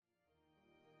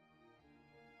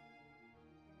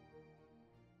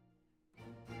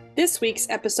This week's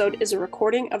episode is a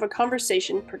recording of a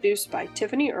conversation produced by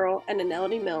Tiffany Earle and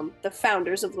Anelity Milne, the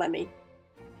founders of Lemmy.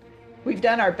 We've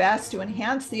done our best to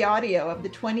enhance the audio of the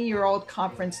 20-year-old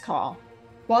conference call.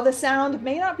 While the sound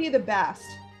may not be the best,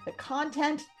 the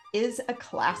content is a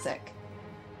classic.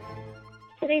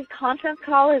 Today's conference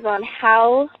call is on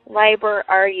how Liber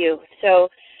are you? So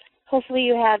hopefully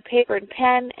you have paper and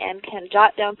pen and can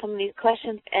jot down some of these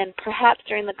questions, and perhaps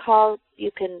during the call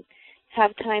you can have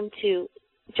time to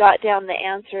jot down the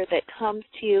answer that comes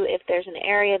to you. If there's an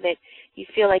area that you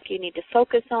feel like you need to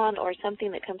focus on or something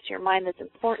that comes to your mind that's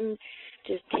important,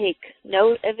 just take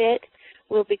note of it.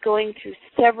 We'll be going through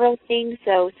several things,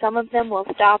 so some of them we'll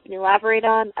stop and elaborate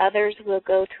on. Others we'll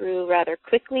go through rather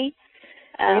quickly.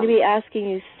 I'm going to be asking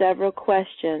you several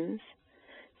questions,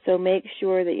 so make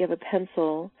sure that you have a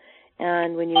pencil,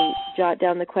 and when you jot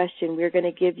down the question, we're going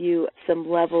to give you some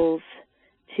levels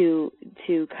to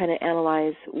kind of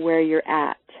analyze where you're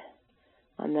at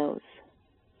on those.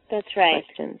 That's right.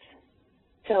 Questions.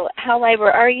 So how Liber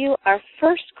are you? Our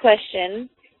first question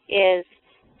is,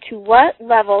 to what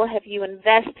level have you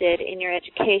invested in your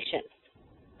education?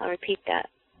 I'll repeat that.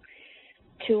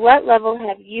 To what level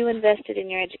have you invested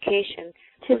in your education?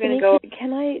 Tiffany,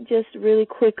 can I just really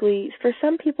quickly, for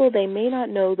some people they may not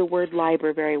know the word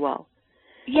Liber very well.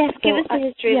 Yes, give us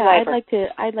the history of Liber.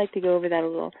 I'd like to go over that a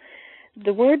little.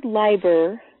 The word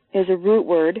Liber is a root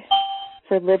word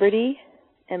for liberty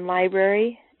and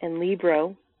library and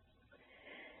libro.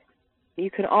 You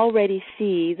can already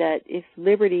see that if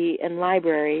liberty and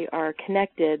library are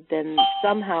connected, then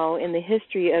somehow in the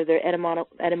history of the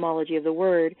etymology of the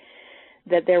word,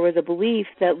 that there was a belief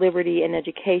that liberty and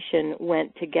education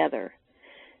went together.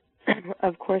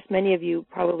 Of course, many of you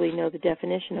probably know the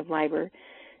definition of Liber.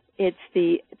 It's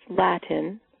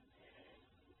Latin,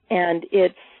 and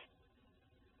it's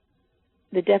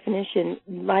the definition.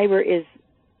 Liber is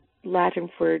Latin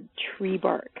for tree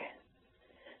bark.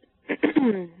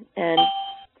 And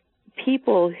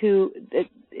people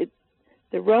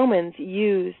the Romans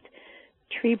used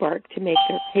tree bark to make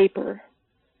their paper,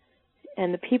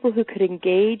 and the people who could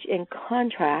engage in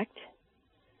contract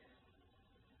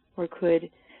or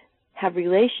could have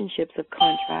relationships of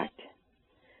contract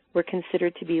were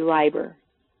considered to be Liber.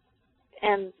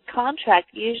 And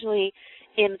contract usually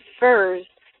infers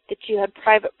that you had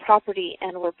private property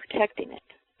and were protecting it.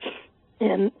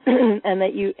 And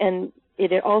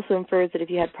it also infers that if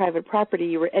you had private property,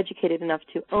 you were educated enough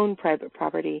to own private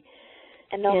property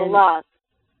and know the laws.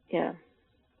 Yeah.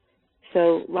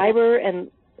 So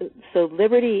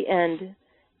liberty and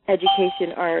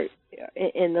education are,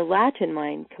 in the Latin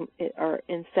mind, are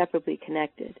inseparably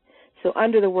connected. So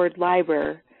under the word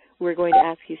Liber, we're going to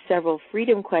ask you several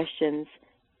freedom questions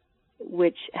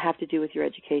which have to do with your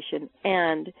education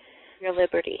and your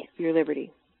liberty. Your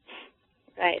liberty.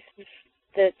 Right.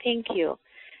 Thank you.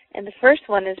 And the first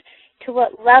one is, to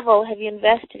what level have you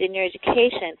invested in your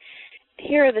education?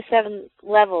 Here are the 7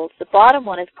 levels. The bottom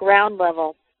one is ground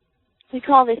level. We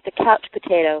call this the couch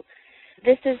potato.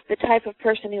 This is the type of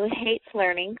person who hates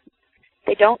learning.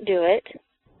 They don't do it.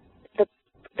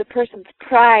 The person's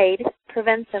pride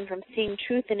prevents them from seeing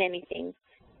truth in anything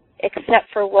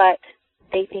except for what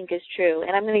they think is true.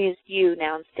 And I'm going to use you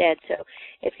now instead. So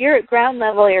if you're at ground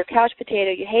level, you're a couch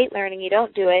potato, you hate learning, you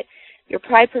don't do it, your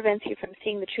pride prevents you from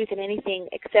seeing the truth in anything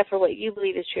except for what you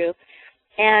believe is true,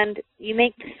 and you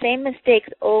make the same mistakes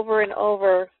over and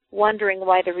over, wondering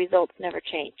why the results never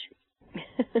change.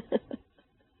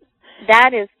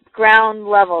 That is ground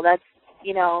level. That's,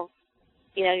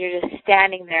 you're just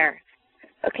standing there.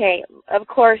 Okay, of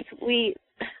course,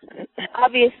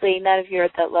 obviously none of you are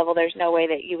at that level. There's no way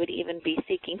that you would even be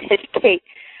seeking to educate,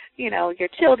 your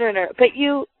children. But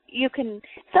you can,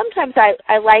 sometimes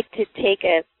I like to take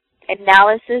a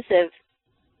analysis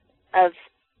of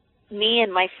me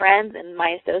and my friends and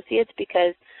my associates,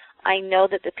 because I know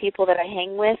that the people that I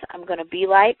hang with I'm going to be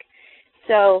like.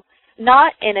 So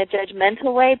not in a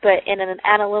judgmental way, but in an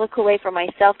analytical way for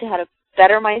myself, to how to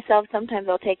better myself. Sometimes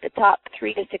I'll take the top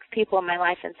 3 to 6 people in my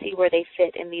life and see where they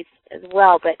fit in these as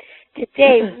well. But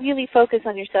today, really focus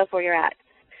on yourself where you're at.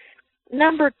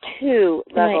 Number 2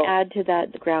 level. Can I add to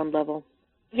that, the ground level?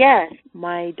 Yes.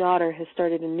 My daughter has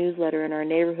started a newsletter in our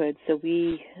neighborhood, so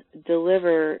we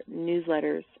deliver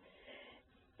newsletters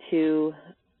to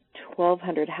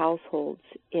 1,200 households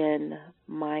in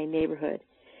my neighborhood.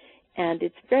 And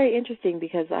it's very interesting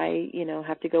because I,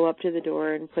 have to go up to the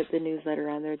door and put the newsletter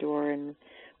on their door and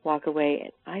walk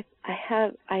away. I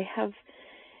have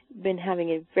been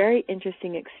having a very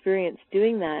interesting experience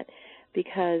doing that,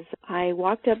 because I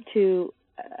walked up to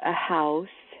a house,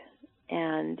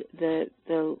 and the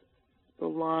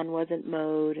lawn wasn't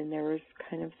mowed, and there was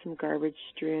kind of some garbage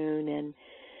strewn, and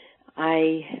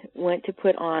I went to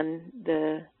put on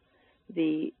the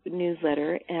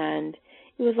newsletter, and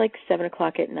it was like 7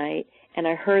 o'clock at night, and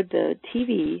I heard the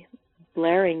TV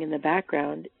blaring in the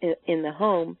background in the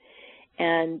home,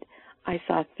 and I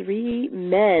saw 3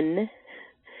 men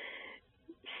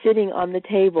sitting on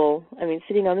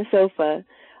the sofa,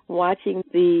 watching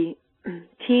the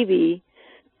TV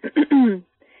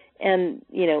and,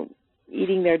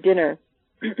 eating their dinner.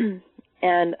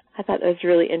 And I thought that was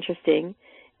really interesting.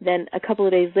 Then a couple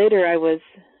of days later, I was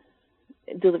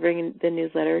delivering the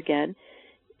newsletter again,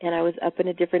 and I was up in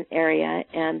a different area,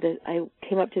 and I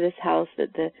came up to this house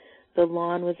that the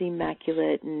lawn was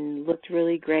immaculate and looked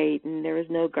really great, and there was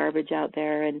no garbage out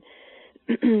there, and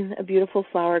a beautiful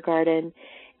flower garden.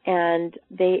 And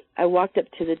I walked up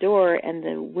to the door, and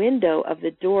the window of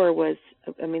the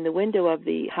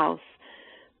house,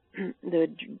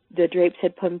 the drapes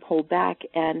had been pulled back,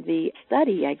 and the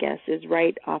study, I guess, is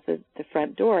right off of the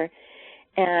front door.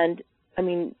 And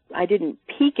I didn't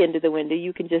peek into the window.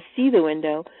 You can just see the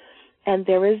window. And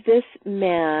there was this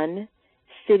man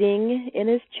sitting in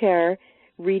his chair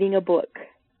reading a book.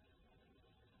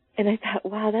 And I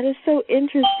thought, wow, that is so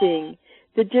interesting,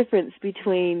 the difference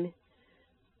between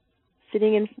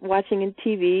sitting and watching in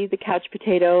TV, the couch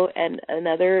potato, and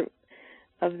another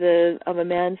of a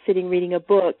man sitting reading a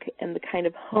book, and the kind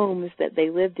of homes that they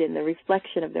lived in, the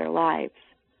reflection of their lives.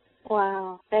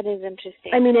 Wow, that is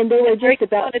interesting. And they were just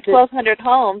about 1,200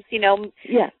 homes.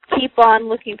 Yeah. Keep on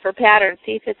looking for patterns.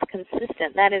 See if it's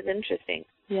consistent. That is interesting.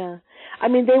 Yeah,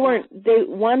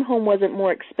 one home wasn't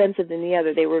more expensive than the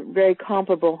other. They were very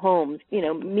comparable homes.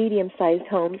 Medium-sized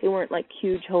homes. They weren't like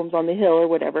huge homes on the hill or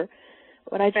whatever.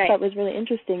 What I just thought was really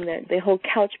interesting, that the whole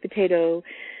couch potato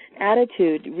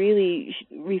attitude really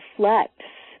reflects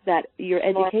that your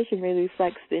education really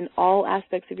reflects in all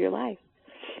aspects of your life.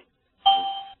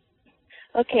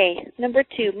 Okay, number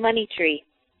 2, money tree.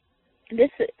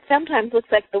 This sometimes looks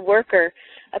like the worker.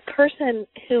 A person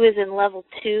who is in level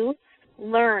 2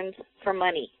 learns for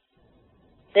money.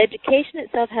 The education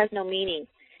itself has no meaning.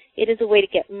 It is a way to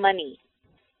get money.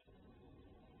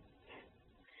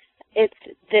 It's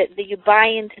that you buy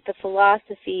into the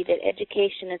philosophy that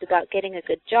education is about getting a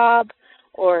good job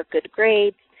or good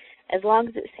grades. As long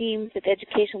as it seems that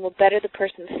education will better the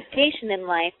person's station in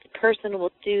life, the person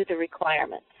will do the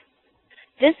requirements.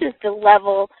 This is the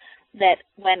level that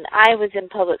when I was in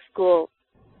public school,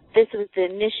 this was the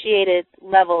initiated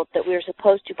level that we were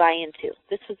supposed to buy into.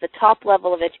 This was the top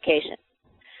level of education.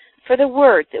 For the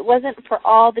words, it wasn't for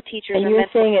all the teachers. And you're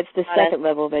saying it's the second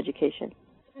level of education.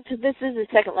 So this is the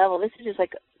second level. This is just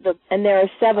like the... And there are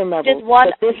 7 levels, just one,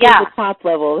 but this is the top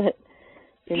level.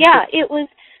 Yeah, it was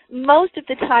most of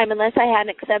the time, unless I had an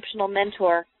exceptional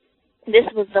mentor, this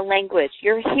was the language.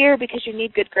 You're here because you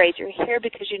need good grades. You're here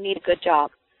because you need a good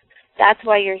job. That's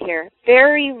why you're here.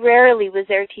 Very rarely was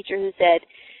there a teacher who said,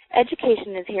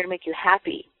 education is here to make you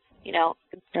happy. Right.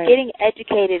 Getting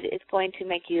educated is going to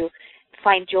make you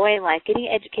find joy in life. Getting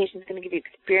education is going to give you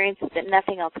experiences that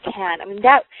nothing else can.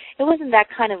 It wasn't that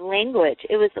kind of language.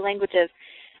 It was the language of,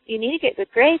 you need to get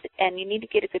good grades and you need to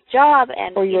get a good job,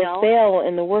 and or you'll fail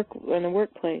in the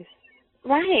workplace.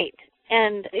 Right.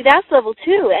 And that's level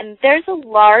 2, and there's a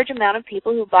large amount of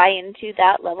people who buy into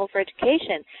that level for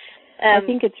education. I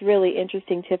think it's really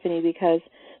interesting, Tiffany, because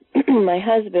my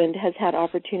husband has had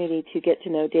opportunity to get to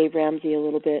know Dave Ramsey a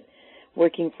little bit,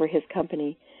 working for his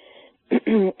company.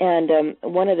 And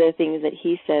one of the things that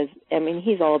he says,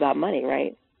 he's all about money,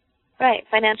 right? Right,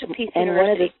 Financial Peace and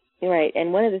University.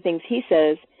 One of the things he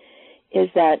says is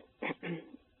that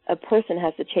a person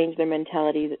has to change their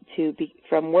mentality to be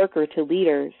from worker to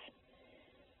leaders.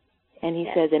 And he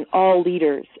says, and all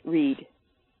leaders read.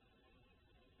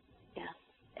 Yeah.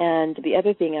 And the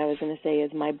other thing I was going to say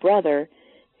is my brother,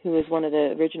 who is one of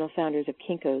the original founders of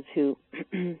Kinko's, who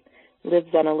lives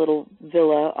on a little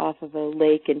villa off of a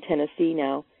lake in Tennessee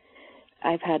now.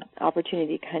 I've had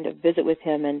opportunity to kind of visit with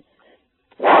him, and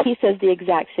he says the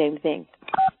exact same thing,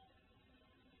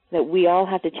 that we all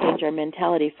have to change our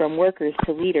mentality from workers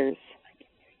to leaders,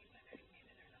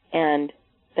 and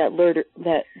that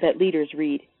leaders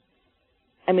read.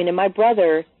 And my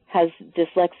brother has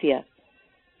dyslexia,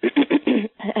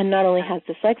 and not only has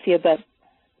dyslexia, but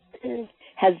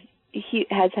has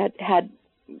had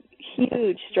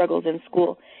huge struggles in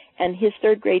school. And his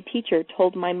 3rd grade teacher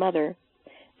told my mother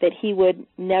that he would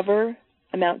never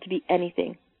amount to be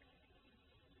anything.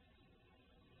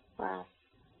 Wow.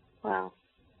 Wow.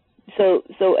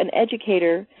 So an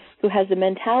educator who has the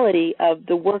mentality of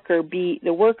the worker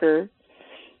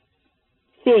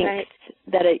thinks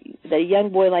that a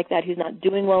young boy like that who's not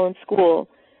doing well in school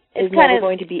is never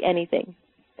going to be anything.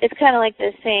 It's kind of like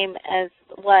the same as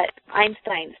what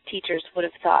Einstein's teachers would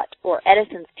have thought or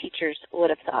Edison's teachers would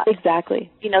have thought.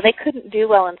 Exactly. You know, they couldn't do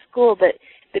well in school, but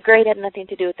the grade had nothing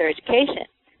to do with their education.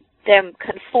 Them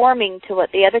conforming to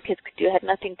what the other kids could do had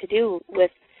nothing to do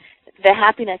with the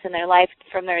happiness in their life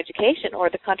from their education or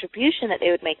the contribution that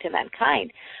they would make to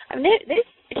mankind. I mean, there's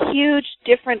a huge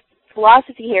different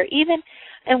philosophy here,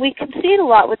 and we can see it a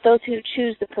lot with those who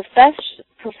choose the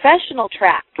professional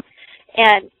track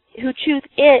and who choose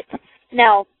it.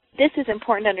 Now, this is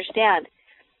important to understand.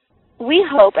 We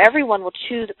hope everyone will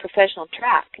choose a professional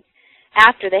track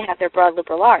after they have their broad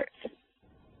liberal arts.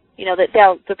 You know, that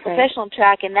the professional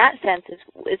track in that sense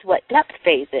is what depth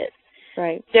phase is.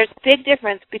 Right. There's a big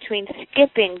difference between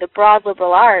skipping the broad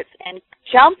liberal arts and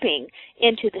jumping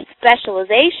into the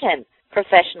specialization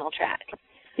professional track.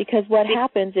 Because what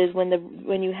happens is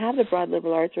when you have the broad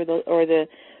liberal arts or the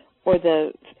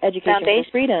education Foundation.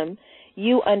 for freedom,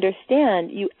 you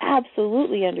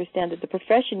absolutely understand that the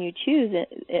profession you choose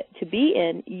to be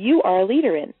in, you are a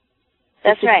leader in.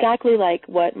 That's it's right. Exactly like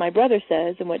what my brother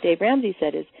says and what Dave Ramsey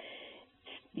said is,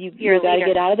 you've got to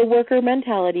get out of the worker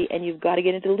mentality and you've got to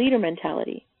get into the leader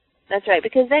mentality. That's right,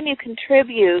 because then you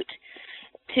contribute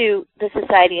to the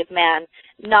society of man,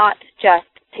 not just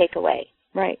take away.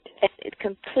 Right. It's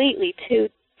completely two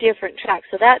different tracks.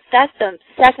 So that's the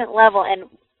second level, and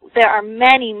there are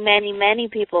many, many, many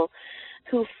people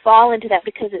who fall into that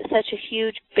because it's such a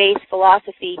huge base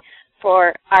philosophy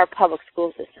for our public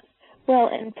school system. Well,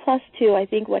 and plus, too, I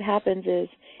think what happens is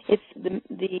it's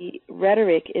the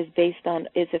rhetoric is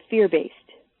a fear-based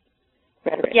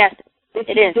rhetoric. Yes, if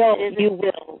it you is. don't, it is. you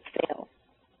will fail.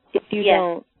 If you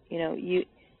don't,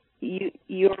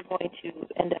 you're going to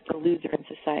end up a loser in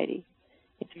society.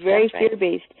 It's very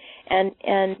fear-based,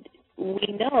 and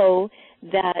we know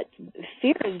that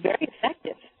fear is very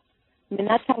effective. I mean,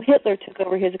 that's how Hitler took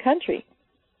over his country.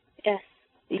 Yes,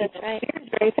 that's right. Fear is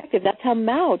very effective. That's how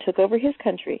Mao took over his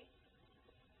country.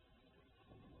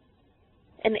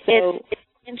 And it's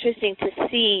interesting to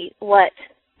see what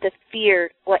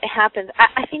happens.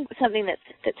 I think something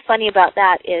that's funny about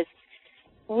that is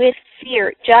with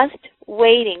fear, just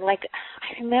waiting. Like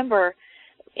I remember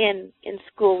in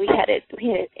school we had an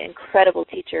incredible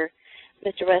teacher,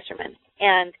 Mr. Westerman,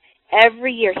 and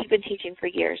every year he'd been teaching for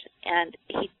years, and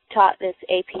he taught this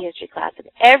AP history class, and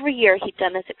every year he'd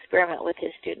done this experiment with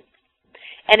his students,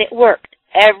 and it worked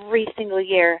every single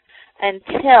year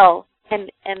until and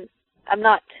I'm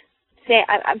not saying,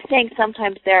 I'm saying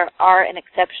sometimes there are an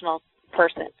exceptional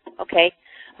person, okay?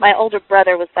 My older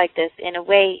brother was like this. In a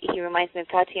way, he reminds me of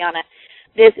Tatiana.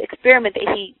 This experiment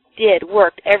that he did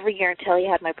worked every year until he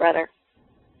had my brother.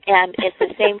 And it's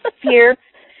the same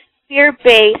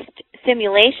fear-based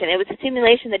simulation. It was a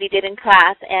simulation that he did in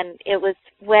class, and it was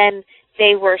when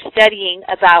they were studying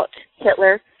about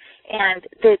Hitler, and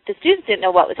the students didn't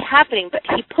know what was happening, but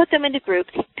he put them into groups.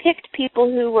 He picked people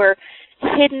who were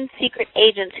hidden secret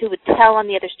agents who would tell on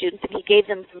the other students, and he gave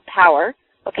them some power.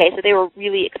 Okay, so they were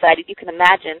really excited. You can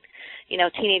imagine,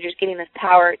 teenagers getting this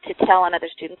power to tell on other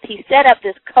students. He set up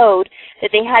this code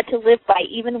that they had to live by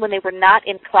even when they were not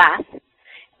in class.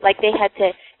 Like they had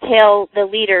to hail the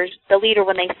leader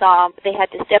when they saw him. They had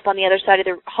to step on the other side of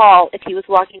the hall if he was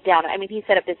walking down. I mean, he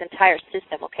set up this entire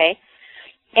system, okay?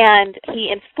 And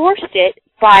he enforced it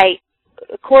by,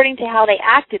 according to how they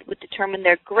acted, would determine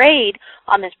their grade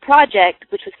on this project,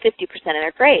 which was 50% of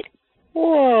their grade.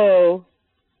 Whoa.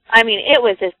 I mean, it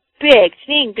was this big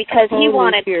thing because he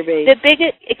wanted the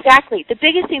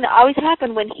biggest thing that always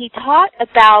happened when he taught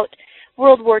about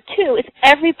World War II is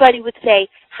everybody would say,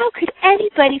 how could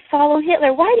anybody follow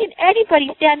Hitler? Why didn't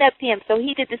anybody stand up to him? So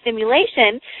he did the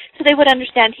simulation so they would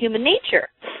understand human nature,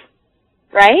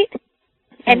 right?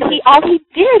 And all he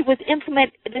did was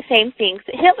implement the same things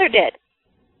that Hitler did.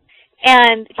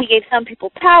 And he gave some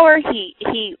people power,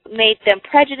 he made them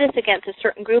prejudice against a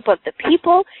certain group of the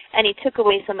people, and he took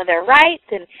away some of their rights,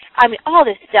 and I mean, all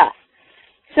this stuff.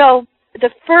 So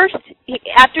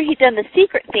after he'd done the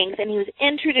secret things and he was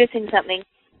introducing something,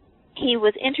 he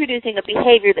was introducing a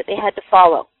behavior that they had to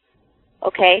follow,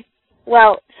 okay?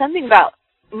 Well, something about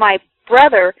my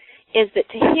brother is that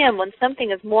to him, when something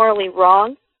is morally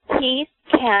wrong, he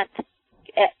can't,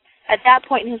 at that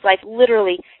point in his life,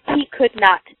 literally, he could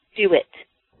not do it.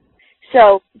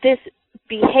 So this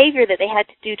behavior that they had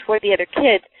to do toward the other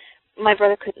kids, my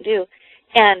brother couldn't do.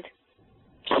 And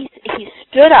he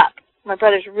stood up. My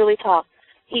brother's really tall.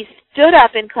 He stood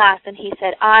up in class and he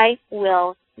said, I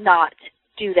will not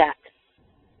do that.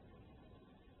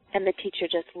 And the teacher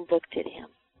just looked at him.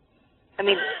 I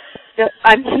mean, he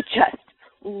just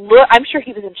I'm sure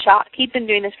he was in shock. He'd been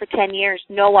doing this for 10 years.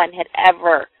 No one had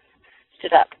ever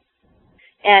stood up.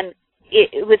 And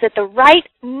it was at the right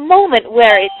moment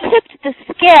where it tipped the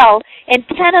scale and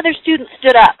 10 other students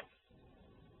stood up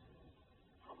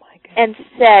and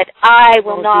said, I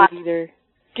will not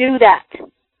do that.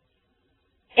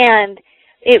 And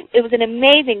it was an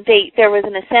amazing date. There was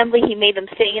an assembly. He made them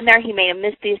stay in there. He made them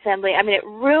miss the assembly. I mean,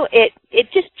 it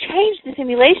just changed the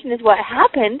simulation is what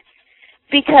happened,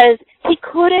 because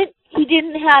he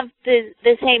didn't have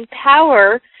the same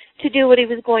power to do what he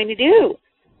was going to do.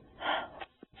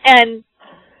 And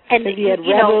he had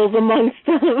rebels amongst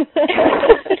them.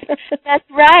 That's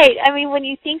right. I mean, when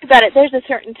you think about it, there's a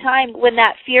certain time when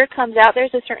that fear comes out.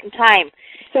 There's a certain time.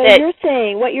 So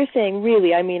what you're saying,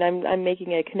 really, I mean, I'm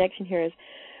making a connection here, is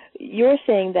you're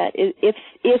saying that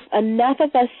if enough of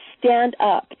us stand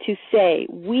up to say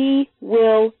we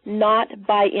will not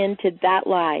buy into that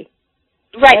lie,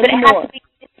 right? But it has to be.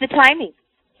 It's the timing.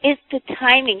 It's the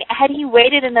timing. Had he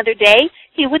waited another day,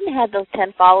 he wouldn't have had those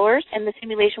 10 followers, and the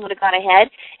simulation would have gone ahead,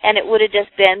 and it would have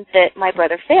just been that my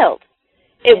brother failed.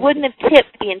 It wouldn't have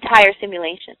tipped the entire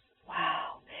simulation.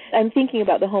 Wow. I'm thinking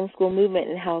about the homeschool movement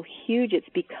and how huge it's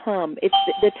become.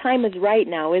 The time is right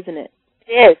now, isn't it?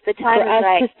 It is. The time is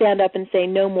right. For us to stand up and say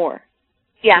no more.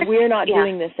 Yeah. We're not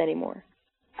doing this anymore.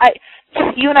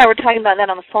 You and I were talking about that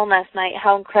on the phone last night,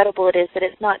 how incredible it is that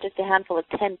it's not just a handful of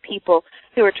 10 people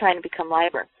who are trying to become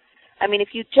Liber. I mean, if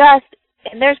you just,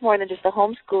 and there's more than just the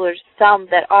homeschoolers, some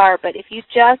that are, but if you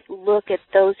just look at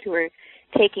those who are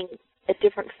taking a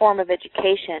different form of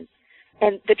education,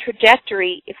 and the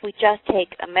trajectory, if we just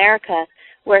take America,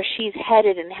 where she's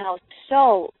headed and how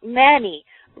so many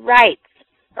rights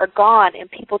are gone and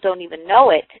people don't even know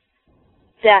it,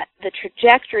 that the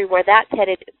trajectory where that's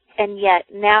headed, and yet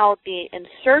now the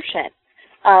insertion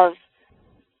of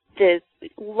the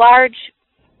large,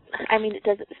 I mean,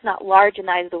 it's not large in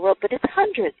the eyes of the world, but it's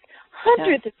hundreds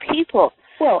of people.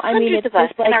 Well, I mean, it's of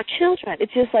us and our children.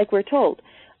 It's just like we're told.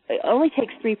 It only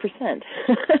takes 3%.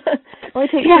 Only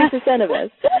takes 3% of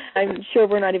us. I'm sure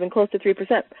we're not even close to 3%,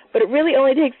 but it really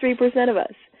only takes 3% of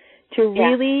us to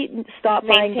really stop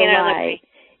buying the lie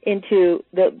into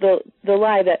the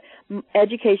lie that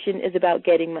education is about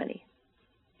getting money.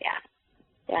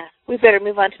 Yeah. We better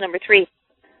move on to number 3.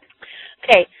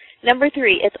 Okay, number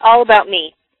 3, it's all about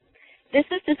me. This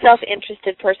is the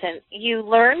self-interested person. You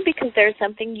learn because there's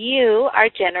something you are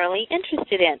generally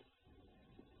interested in.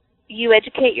 You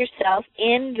educate yourself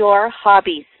in your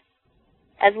hobbies.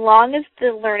 As long as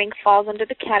the learning falls under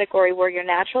the category where your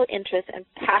natural interests and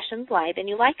passions lie, then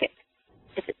you like it.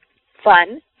 If it's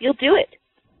fun, you'll do it.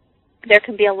 There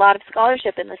can be a lot of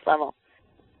scholarship in this level.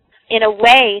 In a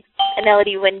way,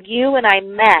 Anelity, when you and I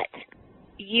met,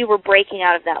 you were breaking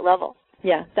out of that level.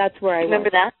 Yeah, that's where I was. Remember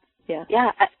that? Yeah.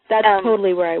 Yeah. That's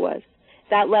totally where I was.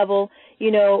 That level,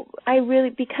 I really,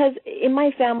 because in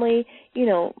my family,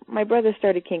 my brother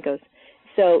started Kinko's.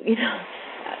 So, we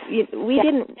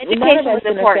didn't, none of us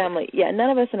in our family, none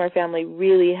of us in our family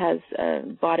really has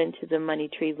bought into the money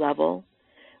tree level.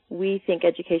 We think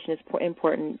education is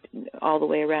important all the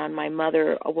way around. My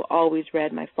mother always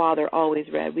read. My father always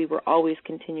read. We were always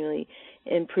continually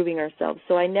improving ourselves.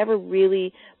 So I never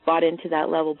really bought into that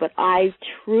level, but I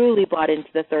truly bought into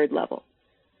the third level.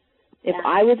 If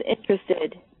I was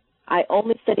interested, I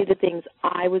only studied the things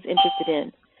I was interested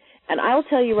in. And I'll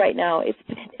tell you right now, it's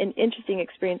been an interesting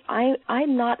experience.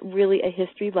 I'm not really a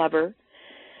history lover,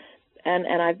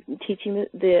 and I'm teaching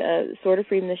the Sword of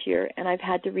Freedom this year, and I've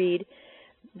had to read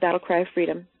Battle Cry of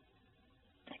Freedom.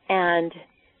 And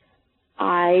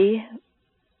my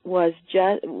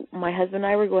husband and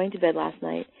I were going to bed last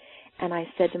night, and I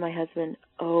said to my husband,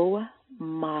 oh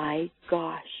my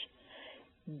gosh,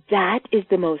 that is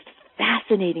the most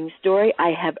fascinating story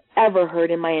I have ever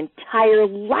heard in my entire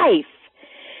life.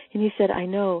 And he said, I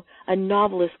know, a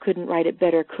novelist couldn't write it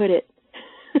better, could it?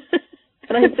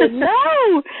 And I said,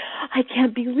 no, I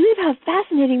can't believe how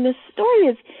fascinating this story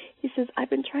is. He says, I've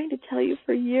been trying to tell you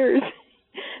for years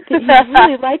that you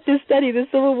really like to study the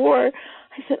Civil War.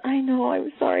 I said, I know,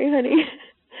 I'm sorry, honey.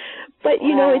 But,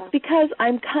 it's because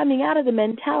I'm coming out of the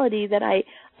mentality that I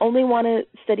only want to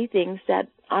study things that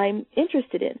I'm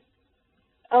interested in.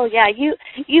 Oh, yeah.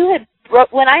 You had,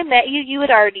 when I met you, you had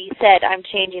already said, I'm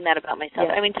changing that about myself.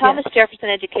 Yeah. I mean, Thomas Jefferson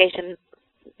education,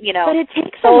 but it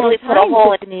takes totally a long time, put a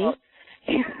hole in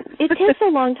it takes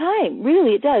a long time.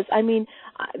 Really, it does. I mean,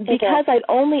 because I'd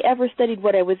only ever studied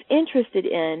what I was interested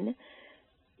in,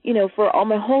 for all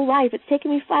my whole life, it's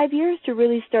taken me 5 years to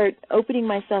really start opening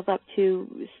myself up to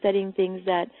studying things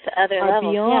that are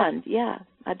beyond,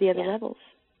 at the other levels.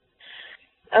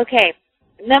 Okay.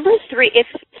 Number 3, if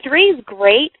 3 is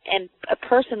great and a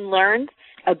person learns,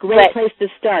 a great place to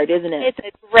start, isn't it? It's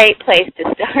a great place to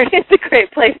start. It's a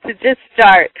great place to just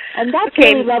start. And that's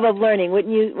really love of learning,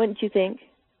 wouldn't you think?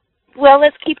 Well,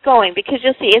 let's keep going, because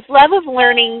you'll see it's love of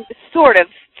learning, sort of,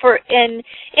 for in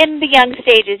the young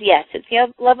stages. Yes, it's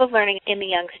love of learning in the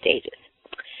young stages.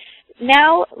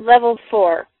 Now, level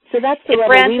 4. So that's the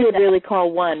level we would really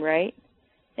call 1, right?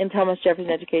 In Thomas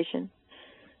Jefferson education.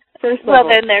 First level. Well,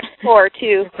 then there's 4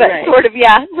 too, but right. Sort of,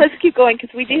 yeah. Let's keep going,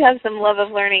 because we do have some love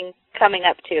of learning coming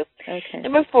up too. Okay.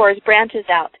 Number 4 is branches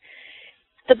out.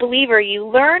 The believer, you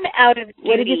learn out of duty.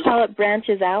 What did you call it?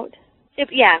 Branches out?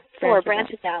 Yeah, 4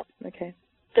 branches out. Okay.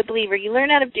 The believer, you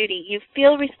learn out of duty. You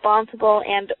feel responsible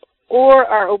and or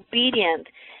are obedient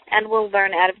and will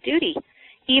learn out of duty,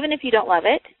 even if you don't love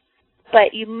it,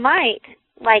 but you might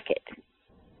like it.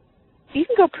 You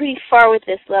can go pretty far with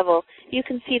this level. You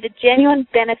can see the genuine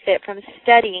benefit from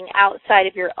studying outside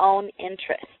of your own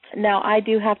interest. Now, I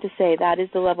do have to say that is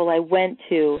the level I went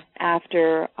to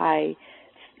after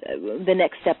the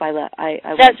next step I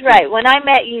That's right. When I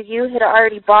met you, you had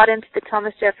already bought into the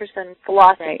Thomas Jefferson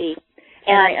philosophy. Right.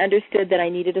 And I understood that I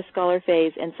needed a scholar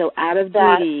phase, and so out of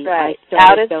duty, right. I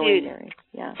started out of going duty. there.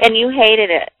 Yeah. And you hated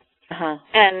it. Uh-huh.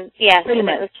 And yes, pretty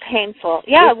much. It was painful.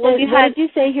 Yeah, what did you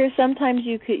say here? Sometimes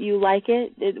you like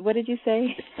it. What did you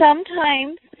say?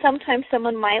 Sometimes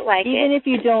someone might like Even it. if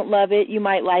you don't love it, you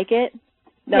might like it.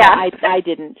 No, yeah. I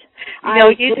didn't. No,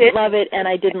 you didn't love it, and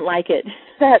I didn't like it.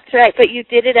 That's right, but you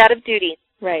did it out of duty.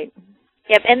 Right.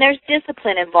 Yep, and there's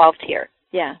discipline involved here.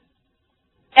 Yeah.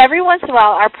 Every once in a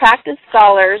while, our practice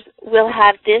scholars will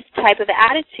have this type of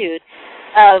attitude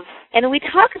of, and we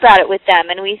talk about it with them,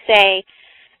 and we say,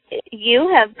 you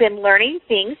have been learning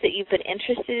things that you've been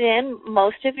interested in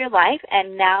most of your life,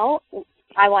 and now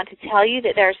I want to tell you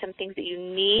that there are some things that you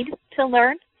need to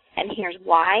learn, and here's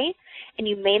why. And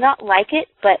you may not like it,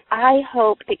 but I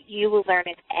hope that you will learn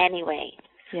it anyway.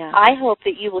 Yeah. I hope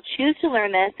that you will choose to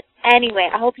learn this anyway.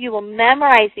 I hope you will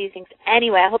memorize these things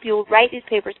anyway. I hope you will write these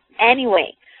papers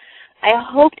anyway. I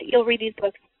hope that you'll read these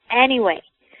books anyway.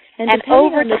 And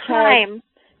over time,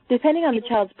 depending on the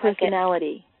child's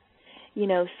personality,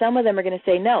 some of them are going to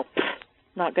say, no,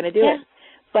 not going to do it.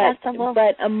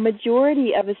 But a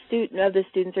majority of the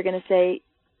students are going to say,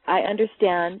 I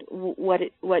understand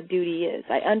what duty is.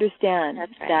 I understand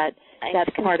that's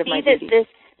part of my duty. This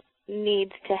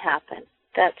needs to happen.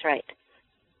 That's right.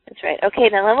 That's right. Okay,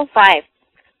 then level 5,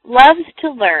 loves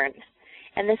to learn.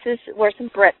 And this is where some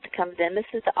breadth comes in. This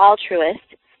is the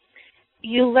altruist.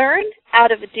 You learn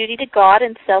out of a duty to God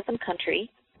and self and country.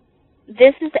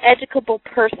 This is the educable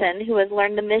person who has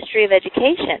learned the mystery of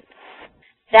education.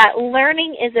 That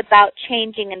learning is about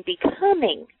changing and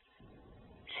becoming.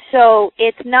 So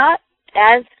it's not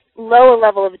as low a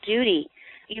level of duty.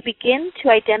 You begin to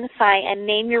identify and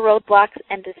name your roadblocks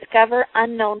and discover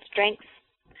unknown strengths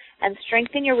and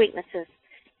strengthen your weaknesses.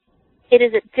 It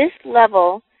is at this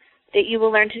level that you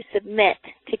will learn to submit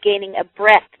to gaining a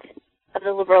breadth of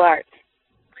the liberal arts.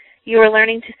 You are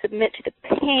learning to submit to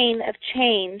the pain of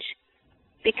change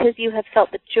because you have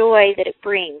felt the joy that it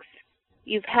brings.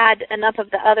 You've had enough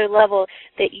of the other level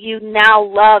that you now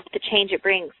love the change it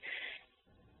brings.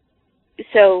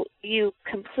 So you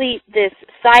complete this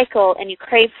cycle and you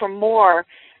crave for more,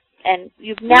 and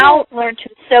you've now learned to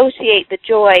associate the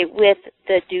joy with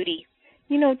the duty.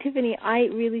 Tiffany, I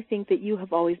really think that you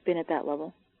have always been at that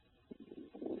level.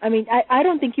 I mean, I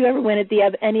don't think you ever went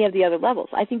at any of the other levels.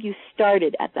 I think you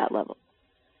started at that level.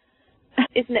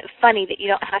 Isn't it funny that you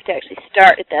don't have to actually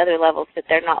start at the other levels, that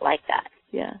they're not like that?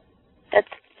 Yeah. That's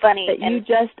funny. That you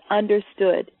just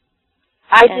understood.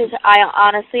 I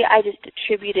honestly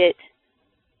attribute it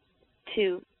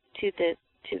to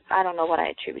I don't know what I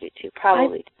attribute it to.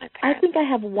 Probably to my parents. I think I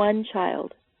have one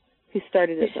child who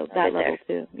started at that level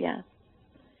too. Yeah.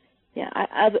 Yeah,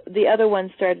 the other one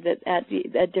started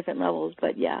at different levels,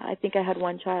 but yeah, I think I had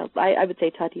one child. I would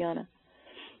say Tatiana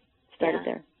started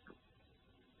there.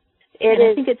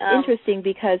 I think it's interesting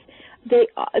because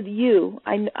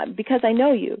because I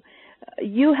know you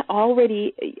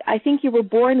already, I think you were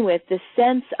born with the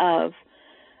sense of,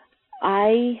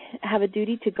 I have a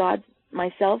duty to God,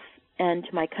 myself, and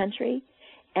to my country,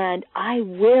 and I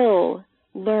will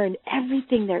learn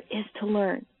everything there is to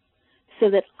learn, so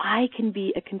that I can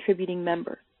be a contributing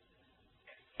member.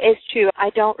 It's true. I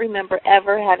don't remember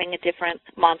ever having a different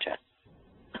mantra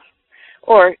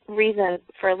or reason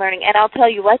for learning. And I'll tell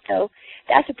you what, though,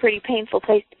 that's a pretty painful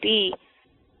place to be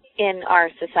in our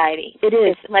society. It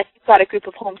is. Unless you've got a group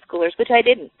of homeschoolers, which I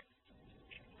didn't.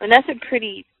 And that's a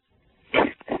pretty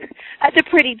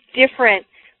different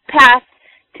path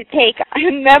to take. I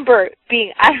remember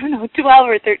being, 12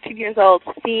 or 13 years old,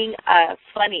 seeing a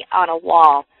funny on a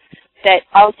wall that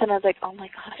all of a sudden I was like, oh my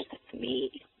gosh, that's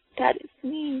me. That is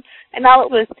me. And all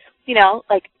it was,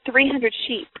 like 300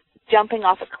 sheep jumping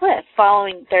off a cliff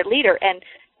following their leader, and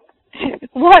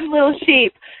one little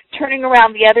sheep turning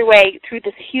around the other way through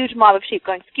this huge mob of sheep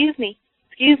going, excuse me,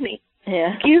 excuse me,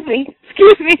 yeah. excuse me,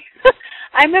 excuse me.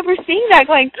 I remember seeing that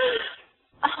going,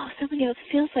 oh, somebody else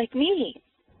feels like me.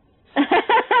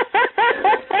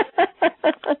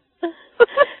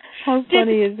 How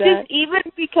funny is that? Just even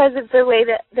because of the way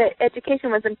that the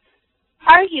education was. And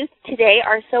our youth today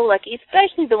are so lucky,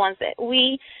 especially the ones that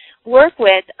we work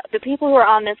with, the people who are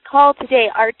on this call today,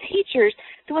 our teachers,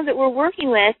 the ones that we're working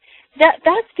with,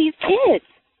 that's these kids.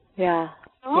 Yeah,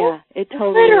 oh, yeah, it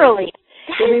totally literally. is.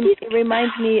 It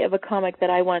reminds me of a comic that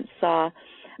I once saw.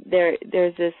 There's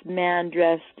this man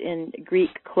dressed in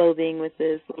Greek clothing with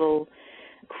this little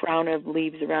crown of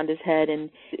leaves around his head, and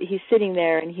he's sitting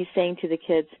there and he's saying to the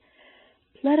kids,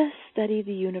 let us study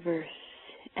the universe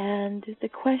and the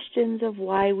questions of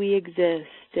why we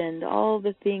exist and all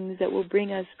the things that will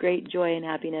bring us great joy and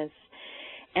happiness.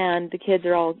 And the kids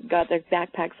are all got their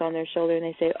backpacks on their shoulder, and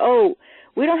they say, oh,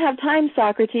 we don't have time,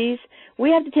 Socrates. We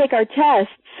have to take our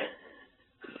tests.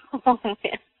 Oh, man.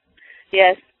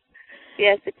 Yes.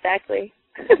 Yes, exactly.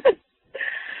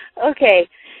 Okay.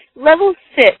 Level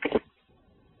 6,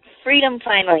 freedom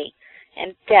finally,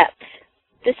 and depth.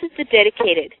 This is the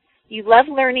dedicated. You love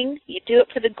learning. You do it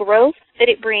for the growth that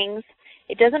it brings.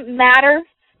 It doesn't matter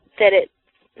that it's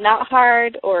not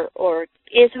hard or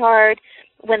is hard.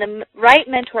 When the right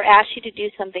mentor asks you to do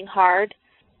something hard,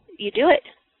 you do it.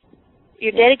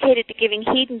 You're dedicated to giving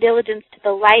heed and diligence to the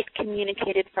light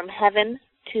communicated from heaven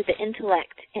to the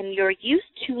intellect, and you're used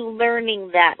to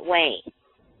learning that way.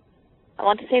 I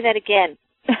want to say that again.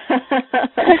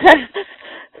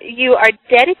 You are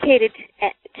dedicated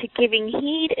to giving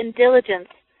heed and diligence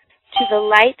to the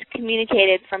light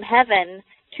communicated from heaven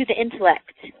to the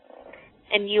intellect,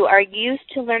 and you are used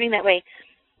to learning that way.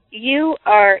 You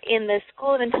are in the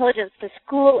school of intelligence, the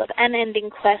school of unending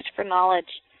quest for knowledge.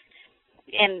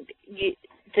 And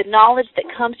the knowledge that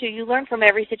comes to you learn from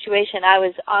every situation. I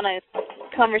was on a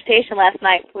conversation last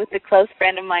night with a close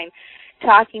friend of mine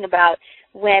talking about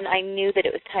when I knew that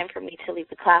it was time for me to leave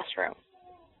the classroom.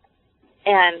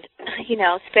 And,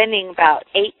 spending about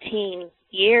 18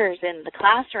 years in the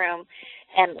classroom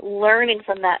and learning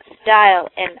from that style.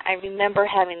 And I remember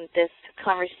having this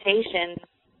conversation,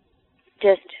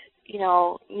 just,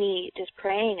 me just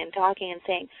praying and talking and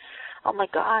saying, oh my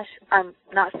gosh, I'm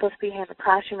not supposed to be here in the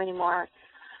classroom anymore,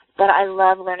 but I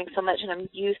love learning so much and I'm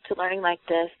used to learning like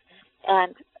this,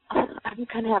 and I'm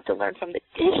going to have to learn from the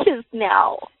dishes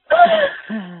now.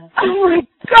 Oh my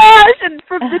gosh, and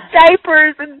from the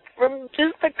diapers and from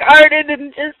just the garden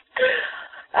and just,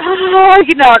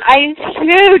 I'm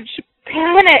huge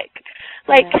panic.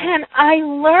 Like, can I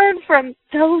learn from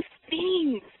those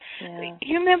things? Yeah.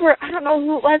 You remember, I don't know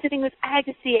who it was, I think it was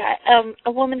Agassi.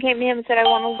 A woman came to him and said, I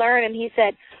want to learn, and he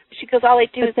said, she goes, all I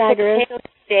do is cook potatoes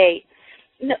today.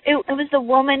 No, it was the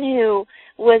woman who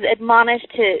was admonished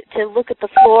to look at the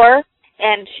floor,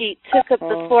 and she took up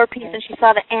the floor piece and she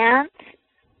saw the ants.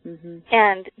 Mm-hmm.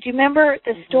 And do you remember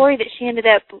the story that she ended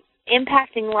up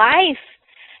impacting life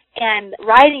and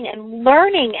writing and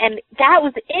learning? And that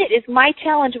was it. Is my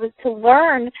challenge was to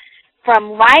learn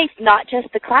from life, not just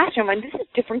the classroom. And this is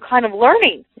a different kind of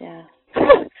learning. Yeah.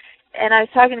 And I was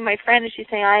talking to my friend, and she's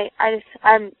saying, I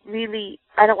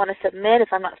don't want to submit if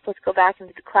I'm not supposed to go back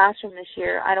into the classroom this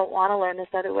year. I don't want to learn this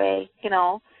other way, Can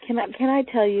I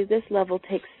tell you, this level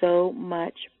takes so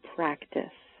much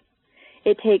practice.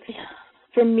 It takes,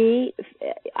 for me,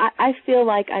 I feel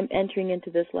like I'm entering into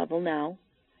this level now,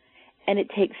 and it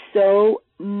takes so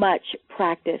much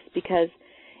practice because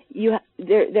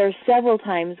there are several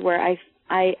times where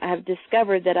I have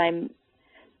discovered that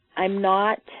I'm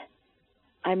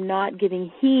not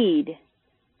giving heed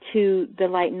to the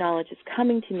light and knowledge that's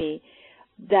coming to me,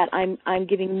 that I'm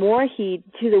giving more heed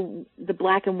to the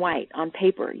black and white on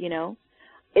paper,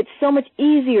 It's so much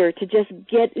easier to just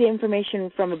get the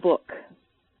information from a book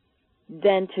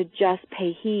than to just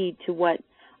pay heed to what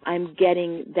I'm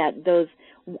getting,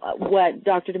 what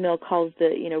Dr. DeMille calls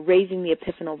raising the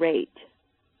epiphanal rate.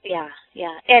 Yeah.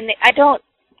 And I don't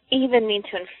even mean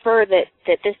to infer that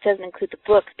this doesn't include the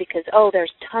books because,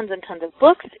 there's tons and tons of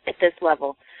books at this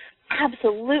level.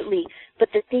 Absolutely. But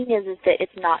the thing is that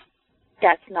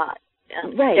that's not,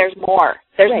 right. There's more.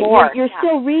 There's right. more. You're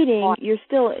still reading. You're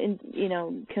still,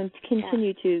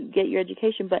 continue to get your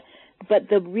education. But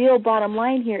the real bottom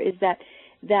line here is that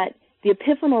the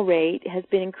epiphanal rate has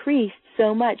been increased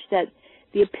so much that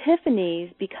the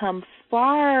epiphanies become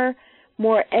far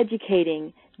more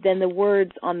educating than the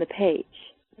words on the page.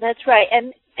 That's right.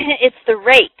 And it's the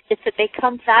rate. It's that they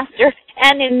come faster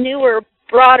and in newer,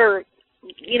 broader,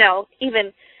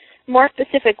 even more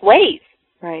specific ways.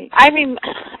 Right. I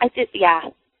did, yeah.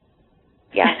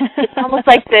 It's almost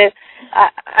like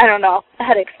I don't know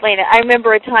how to explain it. I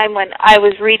remember a time when I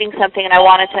was reading something and I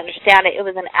wanted to understand it. It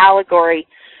was an allegory.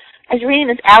 I was reading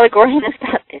this allegory and it's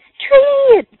about this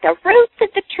tree and the roots of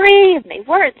the tree, and they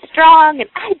weren't strong, and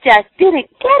I just didn't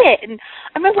get it. And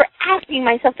I remember asking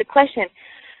myself the question,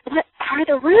 what are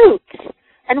the roots?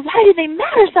 And why do they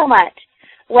matter so much?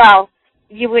 Well,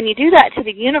 when you do that to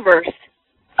the universe,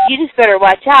 you just better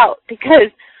watch out,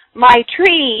 because my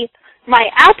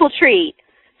apple tree,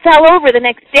 fell over the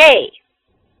next day.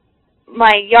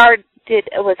 My yard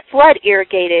was flood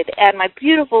irrigated, and my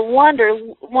beautiful,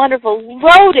 wonderful,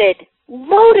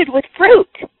 loaded with fruit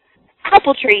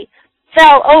apple tree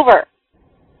fell over.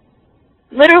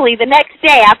 Literally the next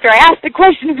day after I asked the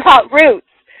question about roots.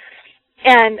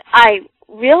 And I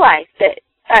realized that,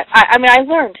 I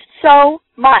learned so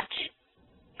much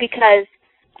because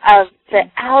of the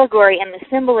allegory and the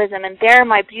symbolism, and there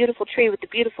my beautiful tree with the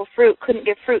beautiful fruit couldn't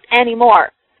give fruit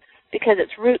anymore because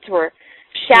its roots were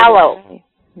shallow.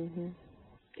 Mm-hmm.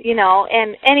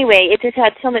 And anyway, it just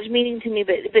had so much meaning to me,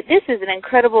 but this is an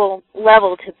incredible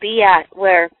level to be at,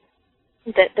 where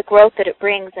the growth that it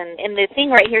brings, and the thing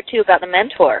right here too about the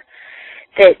mentor,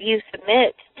 that you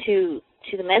submit to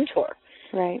the mentor.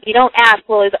 Right. You don't ask,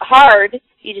 well, is it hard?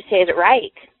 You just say, is it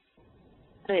right?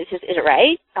 It's just, is it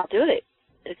right? I'll do it.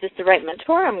 Is this the right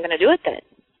mentor? I'm going to do it then.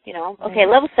 Okay,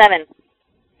 level 7.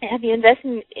 Have you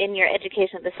invested in your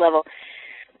education at this level?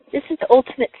 This is the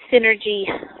ultimate synergy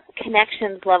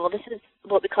connections level. This is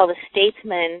what we call the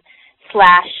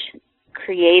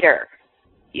statesman/creator.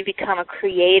 You become a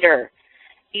creator.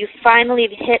 You finally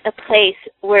hit a place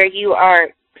where you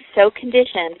are so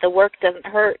conditioned, the work doesn't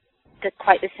hurt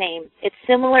quite the same. It's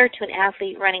similar to an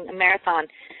athlete running a marathon,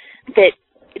 that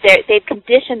they've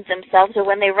conditioned themselves, or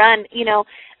when they run,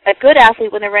 a good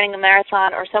athlete when they're running a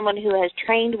marathon, or someone who has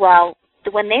trained well,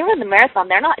 when they run the marathon,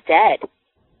 they're not dead.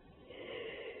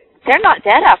 They're not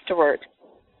dead afterward.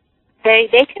 They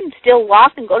can still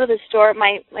walk and go to the store.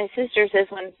 My sister says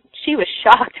when she was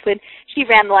shocked when she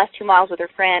ran the last 2 miles with her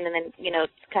friend, and then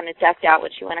kind of ducked out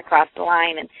when she went across the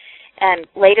line, and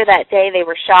later that day they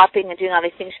were shopping and doing all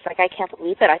these things. She's like, I can't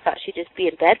believe it. I thought she'd just be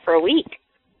in bed for a week,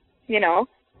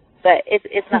 But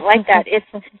it's not like that. It's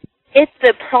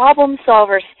the problem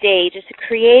solver stage. It's a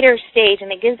creator stage,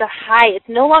 and it gives a high. It's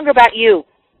no longer about you.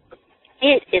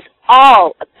 It is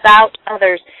all about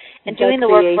others and doing the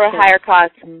work for a higher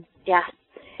cause. Mm-hmm. Yeah.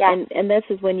 And this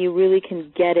is when you really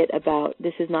can get it about,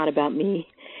 this is not about me.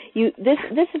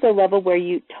 This is a level where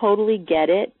you totally get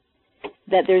it,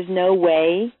 that there's no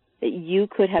way that you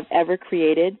could have ever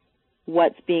created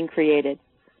what's being created.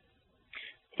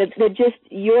 That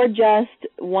you're just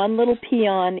one little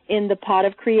peon in the pot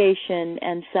of creation,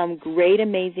 and some great,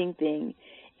 amazing thing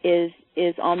is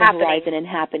on the horizon and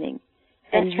happening.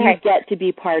 And you get to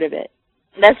be part of it.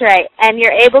 That's right. And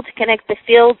you're able to connect the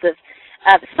fields of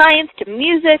science to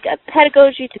music, of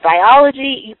pedagogy to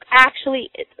biology.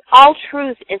 All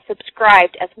truth is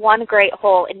subscribed as one great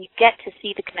whole, and you get to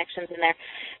see the connections in there,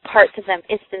 parts of them.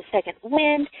 It's the second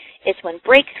wind. It's when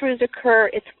breakthroughs occur.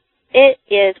 It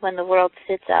is when the world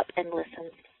sits up and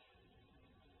listens.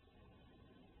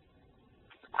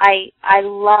 I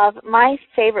love, my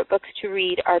favorite books to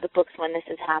read are the books when this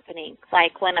is happening.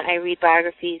 Like when I read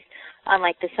biographies on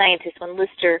like the scientists, when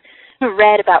Lister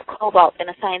read about cobalt in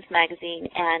a science magazine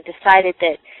and decided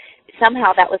that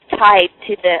somehow that was tied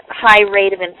to the high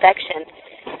rate of infection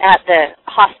at the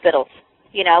hospitals.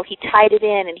 He tied it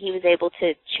in, and he was able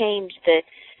to change the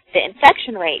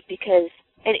infection rate, because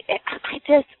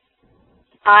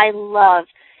I love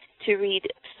to read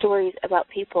stories about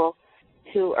people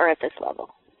who are at this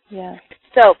level. Yeah.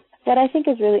 So what I think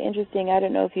is really interesting, I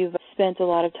don't know if you've spent a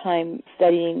lot of time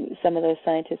studying some of those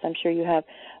scientists. I'm sure you have.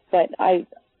 But my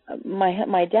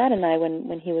dad and I,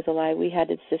 when he was alive, we had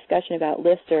this discussion about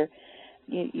Lister.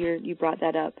 You brought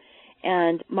that up.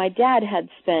 And my dad had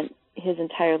spent his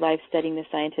entire life studying the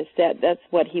scientists. That's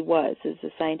what he was, is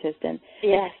a scientist. And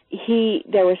yes,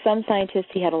 there were some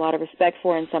scientists he had a lot of respect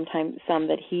for, and sometimes some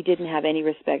that he didn't have any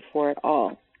respect for at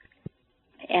all.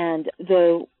 And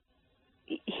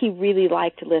he really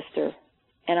liked Lister,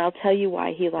 and I'll tell you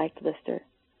why he liked Lister.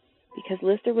 Because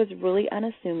Lister was really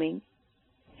unassuming,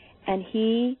 and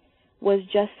he was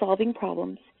just solving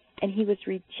problems, and he was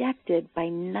rejected by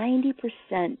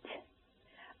 90%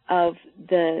 of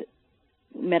the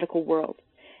medical world.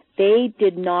 they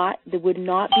would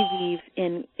not believe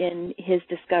in his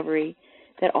discovery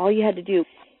that all you had to do,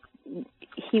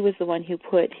 he was the one who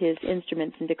put his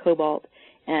instruments into cobalt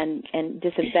and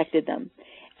disinfected them.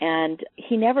 And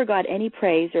he never got any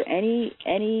praise or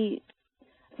any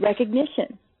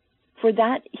recognition for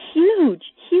that huge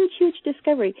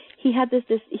discovery. He had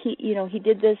he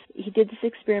did this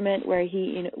experiment where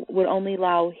he would only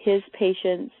allow his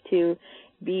patients to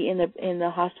be in the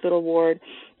hospital ward,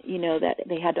 that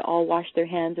they had to all wash their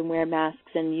hands and wear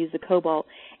masks and use the cobalt,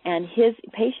 and his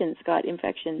patients got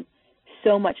infection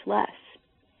so much less.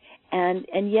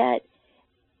 And yet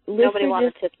nobody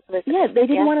wanted to listen. Yeah, they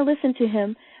didn't want to listen to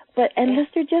him,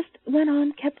 Lister just went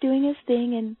on, kept doing his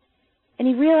thing, and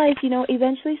he realized,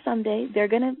 eventually someday they're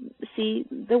going to see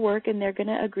the work and they're going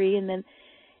to agree, and then,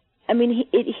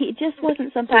 he just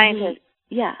wasn't something. Scientist.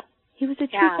 He was a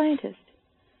true scientist.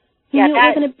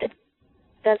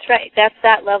 That's right. That's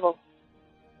that level.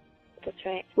 That's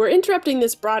right. We're interrupting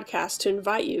this broadcast to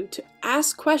invite you to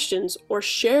ask questions or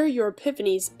share your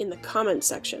epiphanies in the comments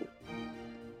section.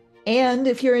 And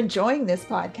if you're enjoying this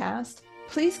podcast,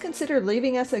 please consider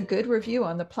leaving us a good review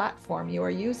on the platform you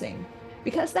are using,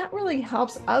 because that really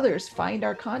helps others find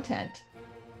our content.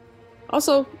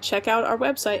 Also, check out our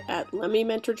website at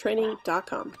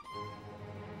lemmymentortraining.com.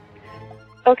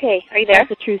 Okay, are you there?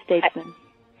 That's a true statement.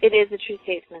 It is a true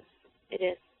statement. It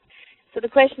is. So the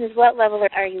question is, what level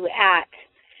are you at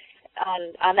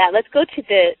on that? Let's go to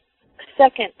the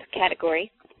second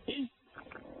category.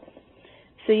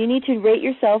 So you need to rate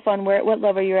yourself on what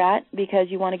level you're at, because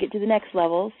you want to get to the next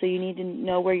level. So you need to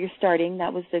know where you're starting.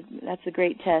 That's a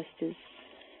great test.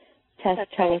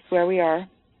 Tell us where we are.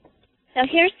 Now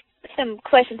here's some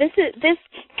questions. This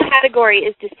category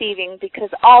is deceiving because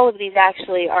all of these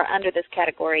actually are under this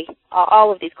category.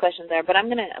 All of these questions are, but I'm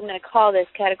gonna call this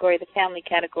category the family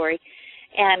category,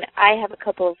 and I have a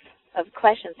couple of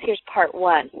questions. Here's part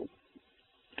one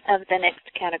of the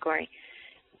next category.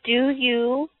 Do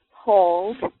you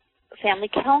hold family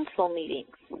council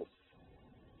meetings?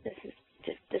 This is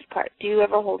just this part. Do you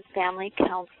ever hold family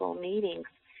council meetings?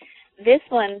 This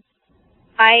one,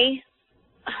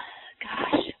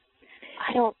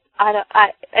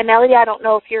 Melody, I don't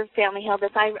know if your family held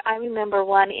this. I remember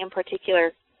one in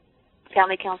particular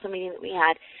family council meeting that we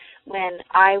had when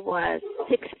I was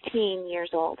 16 years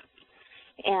old.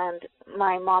 And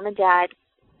my mom and dad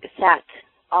sat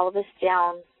all of us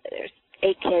down. There's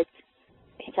 8 kids.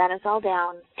 They sat us all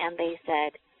down, and they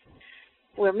said,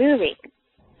 we're moving,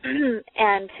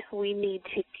 and we need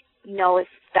to know if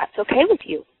that's okay with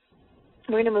you.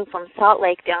 We're going to move from Salt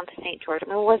Lake down to St. George. It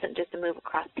wasn't just a move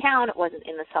across town. It wasn't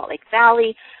in the Salt Lake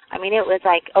Valley. It was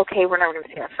like, okay, we're never going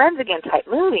to see our friends again type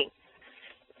moving.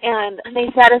 And they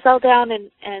sat us all down,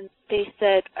 and they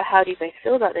said, how do you guys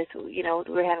feel about this?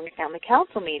 We're having a family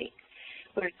council meeting.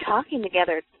 We're talking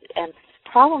together and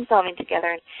problem solving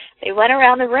together. And they went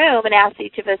around the room and asked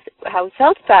each of us how we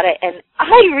felt about it. And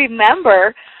I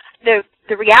remember the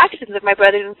reactions of my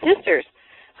brothers and sisters.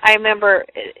 I remember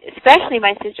especially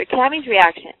my sister Cammie's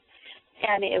reaction.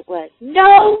 And it was,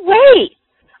 no way!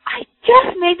 I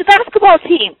just made the basketball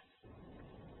team!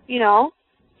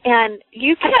 And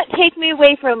you can't take me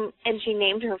away from, and she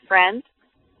named her friends.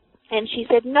 And she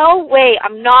said, no way,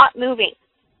 I'm not moving.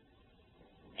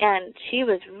 And she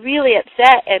was really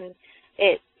upset, and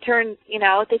it turned,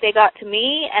 they got to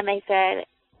me, and they said,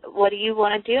 what do you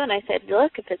want to do? And I said,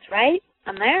 look, if it's right,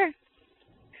 I'm there.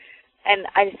 And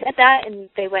I said that, and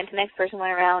they went to the next person,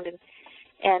 went around,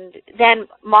 and then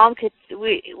Mom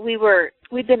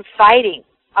we'd been fighting,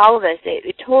 all of us.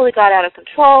 It totally got out of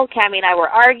control. Cammie and I were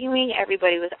arguing.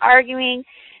 Everybody was arguing.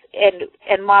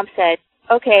 And Mom said,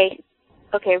 okay,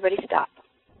 everybody stop.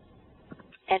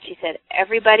 And she said,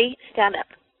 everybody stand up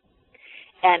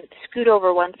and scoot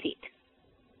over 1 seat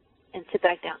and sit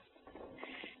back down.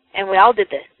 And we all did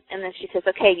this. And then she says,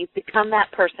 okay, you've become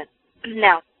that person.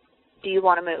 Now, do you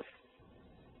want to move?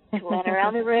 We went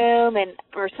around the room, and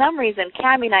for some reason,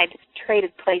 Cammie and I just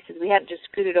traded places. We hadn't just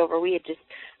scooted over. We had just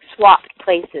swapped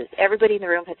places. Everybody in the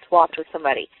room had swapped with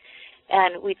somebody.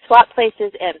 And we'd swapped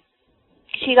places, and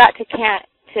she got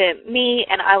to me,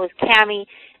 and I was Cammie,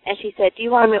 and she said, do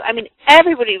you want to move?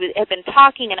 Everybody had been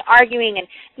talking and arguing, and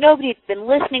nobody had been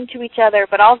listening to each other,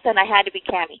 but all of a sudden I had to be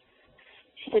Cammie.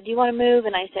 She said, do you want to move?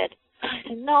 And I said,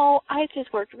 no, I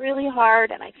just worked really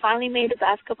hard, and I finally made a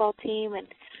basketball team, and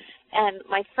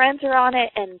my friends are on it,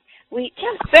 and we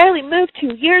just barely moved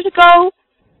 2 years ago,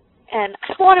 and I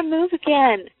don't want to move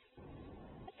again.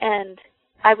 And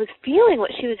I was feeling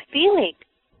what she was feeling,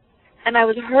 and I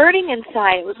was hurting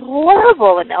inside. It was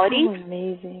horrible, Melody. Oh,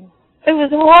 amazing. It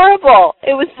was horrible.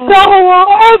 It was so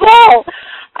horrible.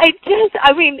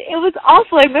 mean, it was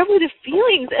awful. I remember the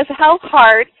feelings of how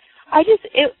hard.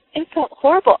 It felt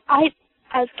horrible.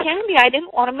 As Candy, I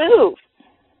didn't want to move.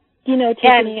 You know,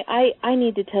 Tiffany, I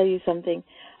need to tell you something.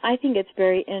 I think it's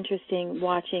very interesting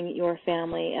watching your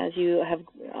family as you have,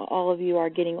 all of you are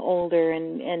getting older,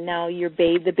 and now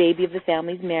the baby of the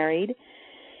family's married.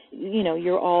 You know,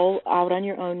 you're all out on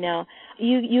your own now.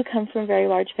 You come from a very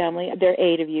large family. There are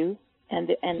 8 of you,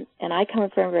 and I come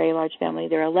from a very large family.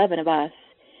 There are 11 of us,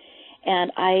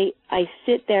 and I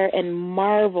sit there and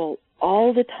marvel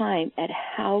all the time at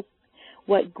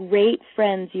what great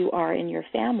friends you are in your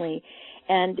family,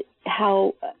 and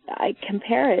how I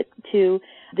compare it to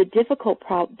the difficult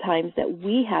times that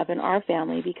we have in our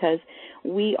family, because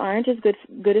we aren't as good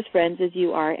as friends as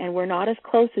you are, and we're not as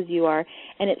close as you are.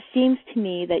 And it seems to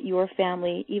me that your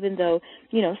family, even though,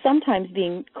 you know, sometimes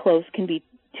being close can be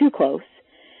too close,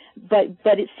 but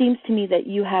it seems to me that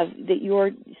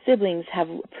your siblings have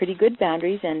pretty good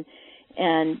boundaries, and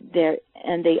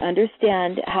they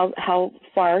understand how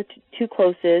far too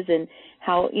close is, and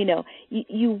how, you know,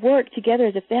 you work together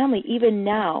as a family even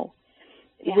now.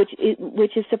 Yeah.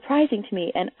 which is surprising to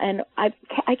me, and I've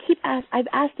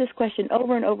asked this question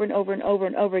over and over and over and over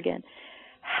and over again.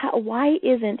 Why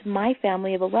isn't my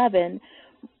family of 11?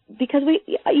 Because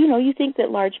you think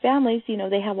that large families,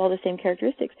 they have all the same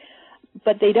characteristics,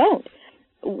 but they don't.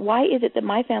 Why is it that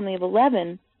my family of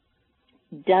 11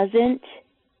 doesn't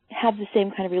have the same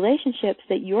kind of relationships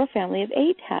that your family of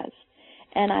 8 has?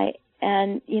 And I've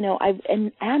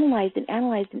analyzed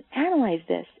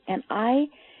this, and I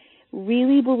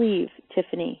really believe,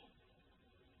 Tiffany,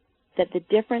 that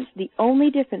the only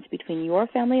difference between your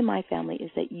family and my family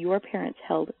is that your parents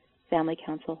held family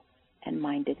council and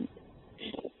mine didn't.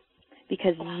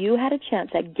 Because you had a chance,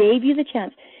 that gave you the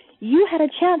chance. You had a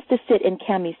chance to sit in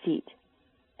Cammie's seat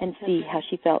and see how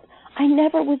she felt. I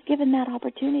never was given that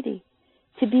opportunity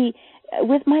to be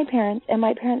with my parents, and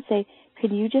my parents say,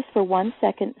 could you just for 1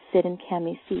 second sit in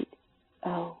Cammie's seat?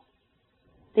 Oh.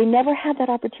 They never had that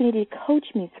opportunity to coach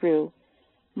me through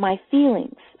my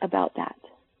feelings about that.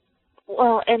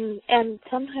 Well, and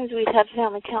sometimes we'd have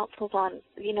family councils on,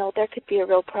 there could be a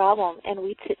real problem, and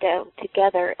we'd sit down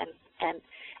together and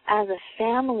as a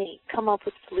family come up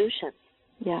with solutions.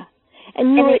 Yeah.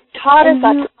 And it taught us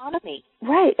autonomy.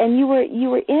 Right, and you were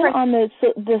in on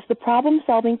the problem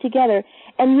solving together,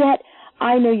 and yet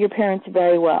I know your parents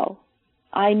very well.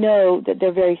 I know that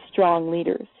they're very strong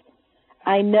leaders.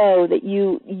 I know that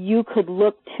you could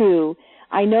look to.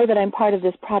 I know that I'm part of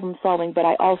this problem solving, but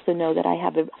I also know that I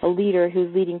have a leader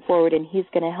who's leading forward, and he's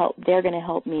going to help. They're going to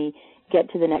help me get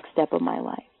to the next step of my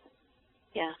life.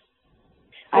 Yeah.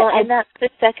 Well, and that's the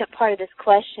second part of this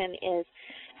question is,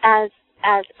 as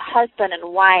husband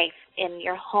and wife in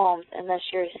your homes, unless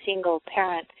you're a single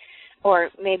parent, or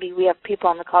maybe we have people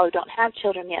on the call who don't have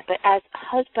children yet, but as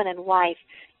husband and wife,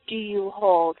 do you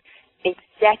hold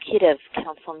executive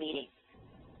council meetings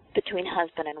between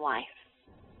husband and wife?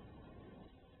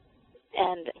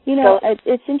 And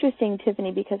it's interesting,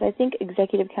 Tiffany, because I think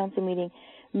executive council meeting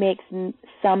makes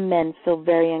some men feel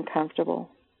very uncomfortable,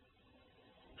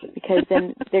 because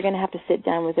then they're going to have to sit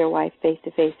down with their wife face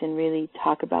to face and really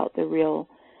talk about the real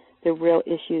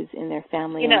issues in their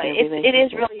family. And their it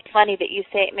is really funny that you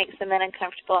say it makes the men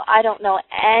uncomfortable. I don't know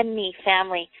any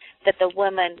family that the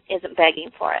woman isn't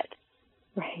begging for it.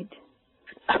 Right.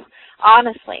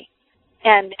 Honestly.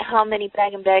 And how many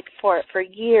beg for it for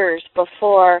years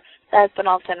before the husband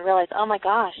all of a sudden realized, oh my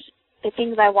gosh, the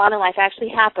things I want in life actually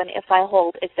happen if I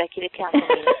hold executive council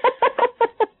meetings.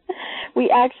 We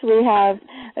actually have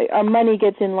our money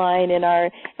gets in line, and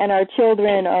our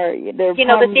children are their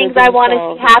the things I want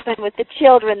to happen with the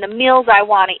children, the meals I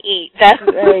want to eat,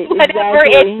 right, whatever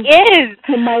exactly. it is.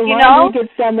 And my laundry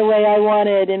gets done the way I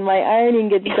want it, and my ironing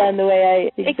gets done the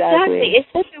way Exactly. It's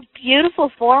such a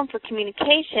beautiful form for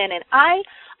communication, and I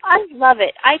love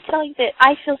it. I tell you that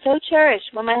I feel so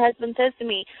cherished when my husband says to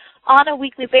me on a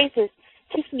weekly basis,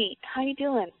 Tiffany, how you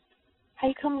doing? How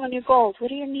you coming on your goals? What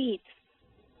are your needs?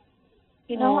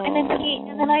 And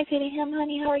then I say to him,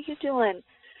 honey, how are you doing?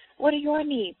 What are your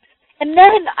needs? And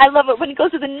then I love it when he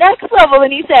goes to the next level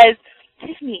and he says,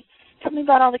 Tiffany, tell me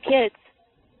about all the kids.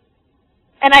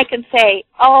 And I can say,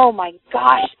 oh my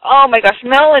gosh,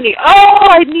 Melanie,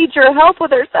 I need your help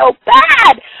with her so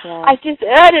bad. Yeah. I just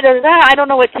I don't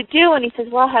know what to do. And he says,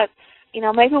 well,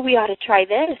 maybe we ought to try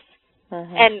this.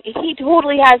 Uh-huh. And he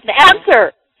totally has an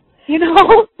answer.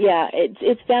 Yeah,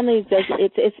 it's family.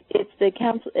 It's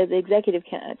the executive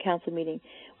council meeting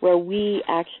where we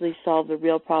actually solve the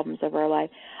real problems of our life.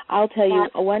 I'll tell you,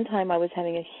 one time I was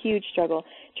having a huge struggle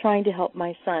trying to help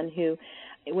my son, who,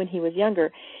 when he was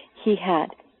younger, he had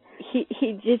he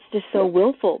just so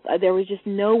willful. There was just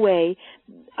no way.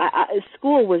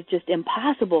 School was just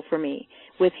impossible for me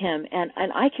with him, and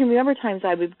I can remember times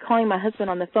I would be calling my husband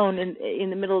on the phone in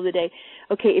the middle of the day.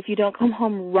 Okay, if you don't come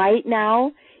home right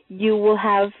now, you will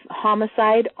have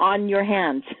homicide on your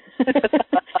hands.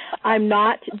 I'm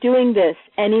not doing this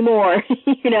anymore,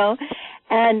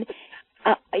 And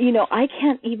I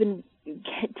can't even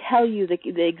tell you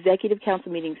the executive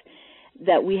council meetings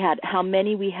that we had, how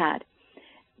many we had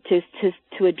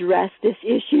to address this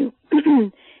issue.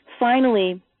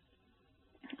 Finally,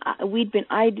 we'd been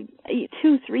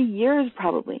 2-3 years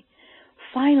probably.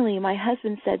 Finally, my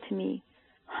husband said to me,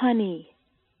 "Honey,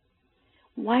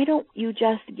 why don't you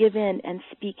just give in and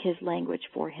speak his language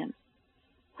for him?"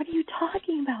 What are you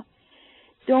talking about?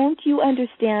 Don't you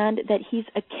understand that he's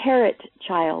a carrot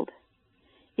child?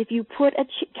 If you put a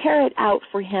carrot out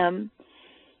for him,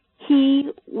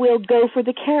 he will go for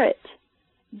the carrot.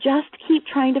 Just keep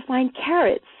trying to find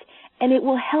carrots, and it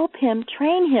will help him,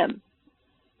 train him.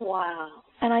 Wow.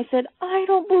 And I said, "I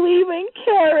don't believe in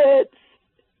carrots."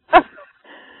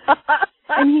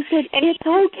 And he said, "It's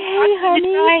okay,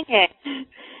 honey.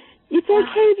 It's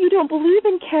okay if you don't believe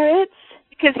in carrots."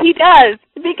 Because he does.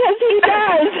 Because he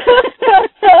does.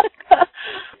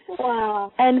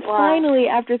 Wow. And finally,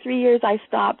 after 3 years, I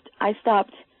stopped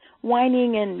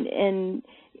whining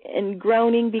and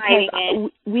groaning,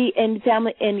 because we in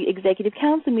family in executive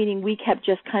council meeting, we kept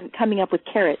just coming up with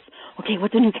carrots. Okay,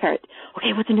 what's a new carrot?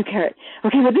 Okay, what's a new carrot?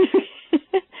 Okay, what's a new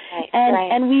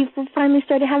and we finally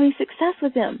started having success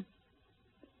with him.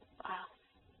 Wow.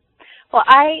 Well,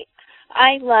 I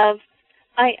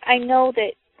know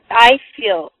that I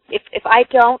feel if I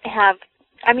don't have,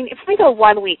 if we go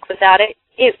 1 week without it,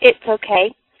 it's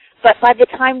okay. But by the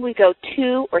time we go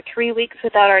 2 or 3 weeks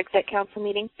without our exec council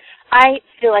meeting, I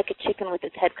feel like a chicken with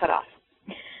its head cut off.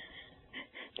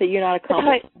 That you're not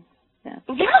accomplished. Yeah,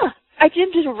 I'm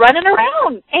just running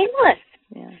around, aimless.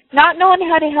 Yeah. Not knowing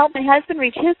how to help my husband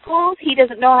reach his goals. He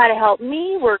doesn't know how to help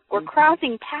me. We're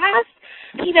crossing paths.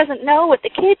 He doesn't know what the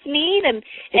kids need, and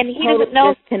he doesn't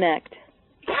know. Disconnect.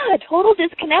 Yeah, total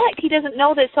disconnect. He doesn't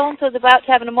know that so-and-so's about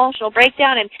to have an emotional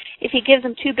breakdown, and if he gives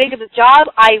them too big of a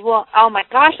job, oh my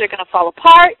gosh, they're going to fall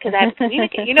apart because I have to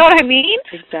communicate. You know what I mean?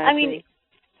 Exactly.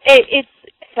 It's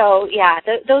so, yeah,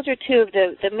 those are two of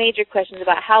the major questions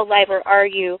about how Liber are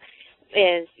you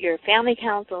is your family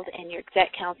councils and your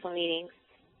exec council meetings.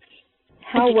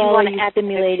 How well are you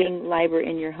stimulating Liber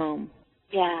in your home?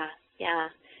 Yeah.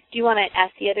 Do you want to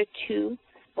ask the other two,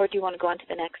 or do you want to go on to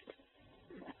the next?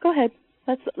 Go ahead.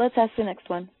 Let's ask the next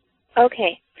one.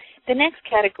 Okay. The next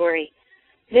category,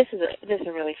 this is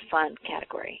a really fun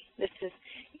category. This is,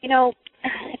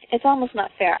 it's almost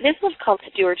not fair. This one's called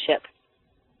stewardship.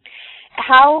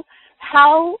 How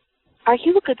are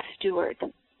you a good steward?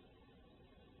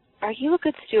 Are you a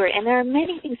good steward? And there are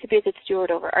many things to be a good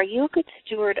steward over. Are you a good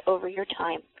steward over your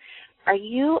time? Are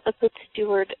you a good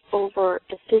steward over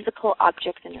the physical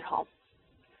objects in your home?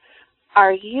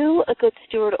 Are you a good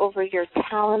steward over your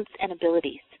talents and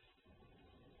abilities?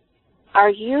 Are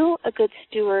you a good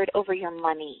steward over your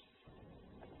money?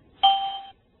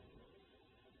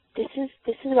 This is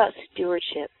about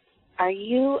stewardship. Are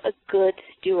you a good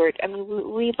steward?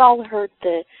 We've all heard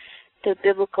the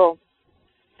biblical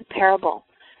parable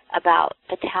about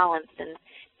the talents and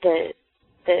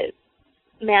the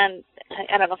man.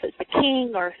 I don't know if it's the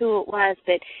king or who it was,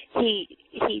 but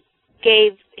he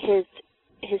gave his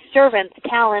servants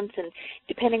talents, and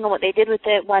depending on what they did with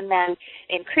it, one man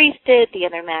increased it, the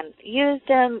other man used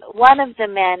them. One of the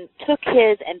men took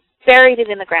his and buried it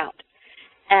in the ground.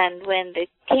 And when the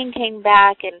king came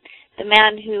back, and the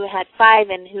man who had 5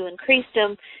 and who increased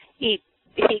them, he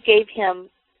gave him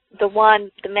the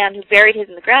man who buried his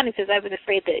in the ground. He says, "I was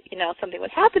afraid that something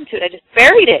would happen to it. I just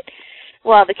buried it."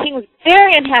 Well, the king was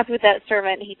very unhappy with that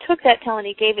servant. He took that talent,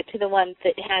 he gave it to the one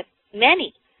that had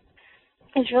many.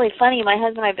 It's really funny. My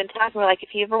husband and I have been talking. We're like, if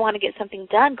you ever want to get something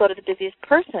done, go to the busiest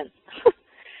person,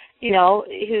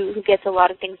 who gets a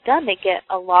lot of things done. They get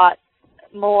a lot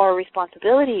more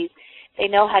responsibilities. They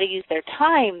know how to use their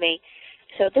time.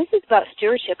 So this is about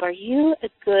stewardship. Are you a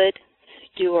good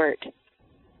steward?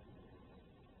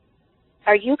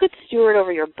 Are you a good steward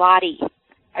over your body?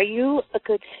 Are you a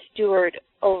good steward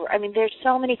over, there's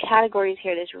so many categories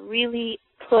here. This really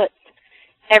puts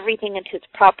everything into its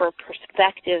proper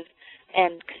perspective.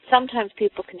 And sometimes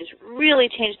people can just really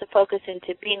change the focus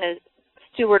into being a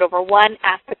steward over one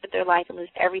aspect of their life and lose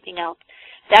everything else.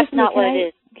 That's not what it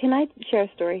is. Can I share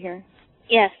a story here?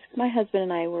 Yes. My husband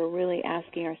and I were really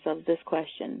asking ourselves this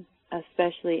question,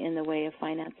 especially in the way of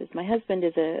finances. My husband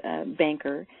is a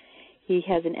banker. He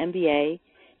has an MBA.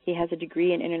 He has a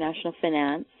degree in international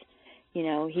finance.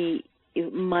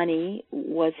 Money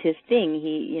was his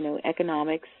thing.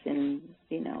 Economics, and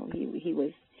he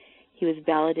was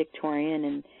valedictorian,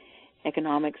 and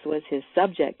economics was his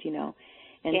subject. And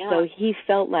so he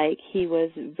felt like he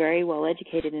was very well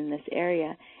educated in this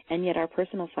area, and yet our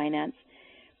personal finance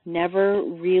never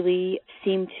really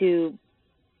seemed to.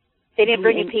 They didn't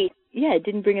bring you peace. Yeah, it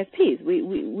didn't bring us peace.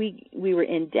 We were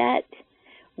in debt.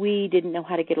 We didn't know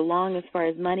how to get along as far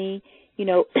as money.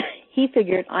 He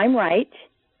figured, I'm right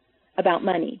about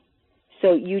money,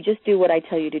 so you just do what I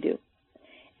tell you to do.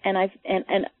 And I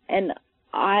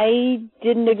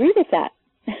didn't agree with that.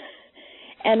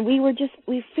 And we were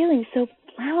feeling so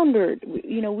floundered.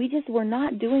 We just were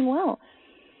not doing well.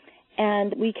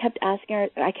 And we kept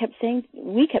we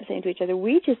kept saying to each other,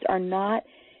 we just are not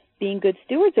being good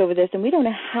stewards over this, and we don't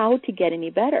know how to get any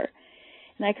better.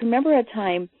 And I can remember a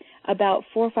time about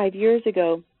 4 or 5 years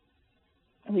ago,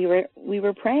 we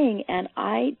were praying, and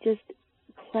I just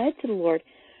pled to the Lord,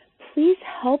 please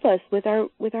help us with our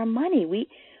money.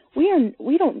 We're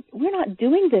not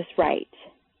doing this right.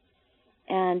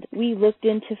 And we looked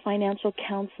into financial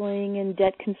counseling and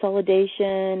debt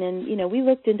consolidation, and we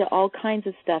looked into all kinds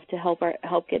of stuff to help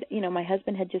get. My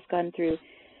husband had just gone through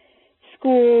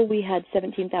school. We had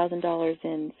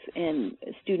 $17,000 in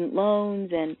student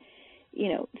loans, and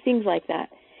things like that.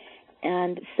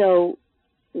 And so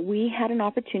we had an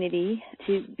opportunity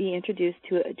to be introduced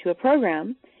to a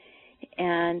program,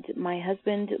 and my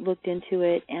husband looked into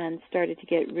it and started to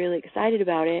get really excited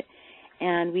about it,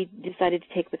 and we decided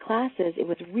to take the classes. It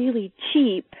was really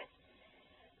cheap.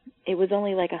 It was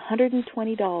only like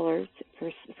 $120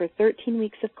 for 13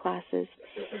 weeks of classes,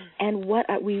 and what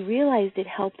we realized it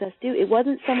helped us do, it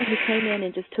wasn't someone who came in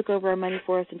and just took over our money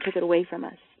for us and took it away from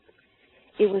us.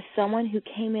 It was someone who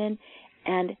came in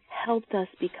and helped us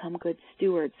become good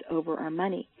stewards over our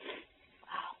money.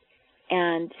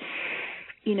 And,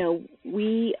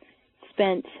 we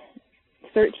spent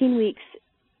 13 weeks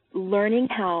learning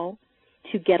how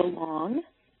to get along,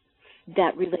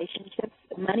 that relationships,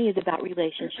 money is about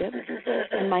relationships,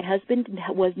 and my husband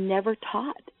was never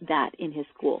taught that in his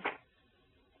school.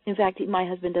 In fact, my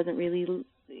husband doesn't really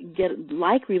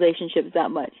like relationships that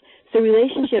much. So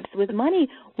relationships with money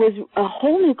was a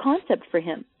whole new concept for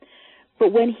him.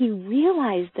 But when he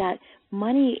realized that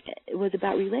money was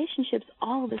about relationships,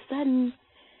 all of a sudden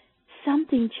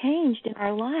something changed in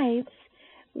our lives.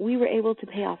 We were able to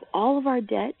pay off all of our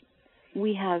debt.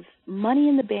 We have money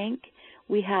in the bank.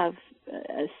 We have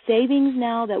savings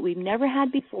now that we've never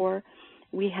had before.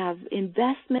 We have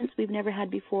investments we've never had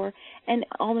before. And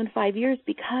all in 5 years,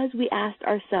 because we asked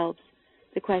ourselves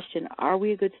the question, are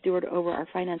we a good steward over our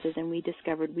finances? And we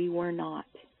discovered we were not.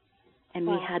 And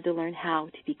we had to learn how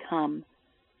to become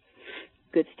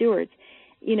good stewards.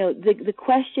 The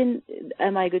question,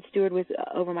 am I a good steward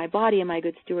over my body? Am I a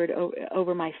good steward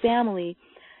over my family?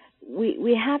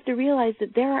 We have to realize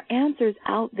that there are answers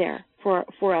out there for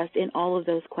us in all of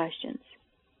those questions.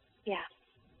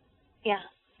 Yeah.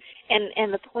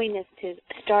 And the point is to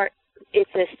start,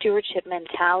 it's a stewardship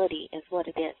mentality is what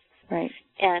it is. Right.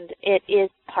 And it is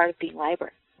part of being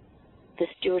Liber. The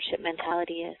stewardship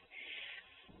mentality is.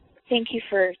 Thank you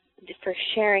for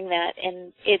sharing that,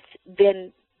 and it's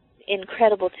been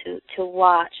incredible to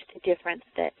watch the difference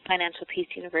that Financial Peace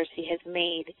University has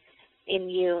made in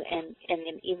you and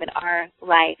in even our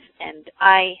life. And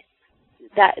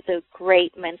that is a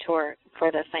great mentor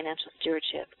for the financial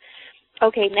stewardship.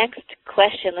 Okay, next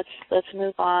question. Let's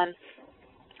move on.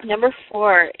 Number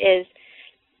 4 is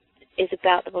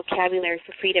about the vocabulary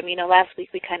for freedom. Last week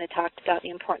we kind of talked about the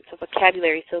importance of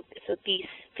vocabulary. So these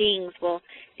things,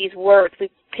 these words, we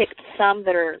picked some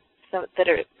that are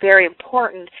very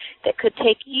important that could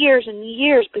take years and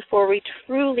years before we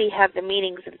truly have the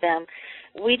meanings of them.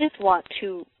 We just want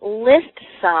to list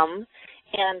some,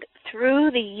 and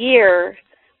through the year,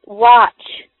 watch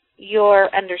your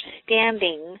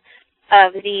understanding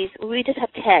of these. We just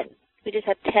have 10. We just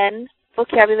have 10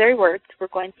 vocabulary words. We're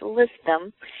going to list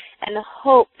them and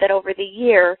hope that over the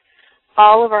year,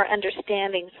 all of our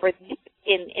understandings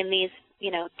in these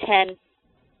 10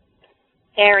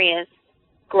 areas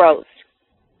grows.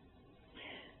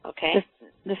 Okay?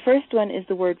 The first one is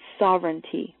the word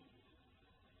sovereignty.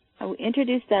 I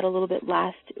introduced that a little bit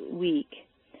last week,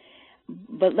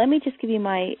 but let me just give you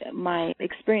my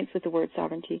experience with the word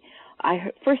sovereignty.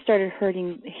 I first started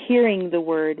hearing the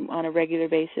word on a regular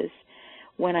basis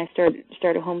when I started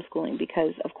homeschooling,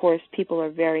 because, of course, people are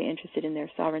very interested in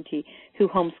their sovereignty who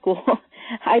homeschool.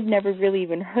 I'd never really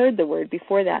even heard the word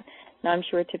before that. Now, I'm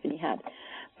sure Tiffany had.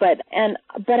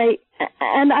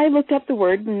 I looked up the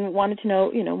word and wanted to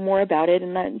know, more about it,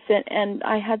 and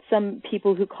I had some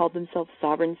people who called themselves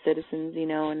sovereign citizens,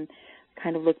 and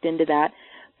kind of looked into that.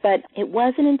 But it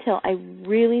wasn't until I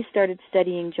really started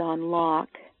studying John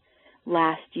Locke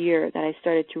last year that I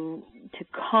started to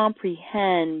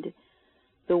comprehend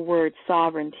the word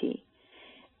sovereignty.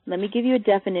 Let me give you a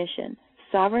definition.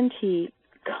 Sovereignty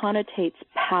connotates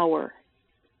power.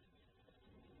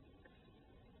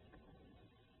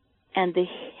 And the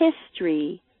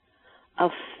history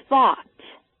of thought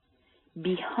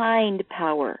behind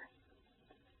power.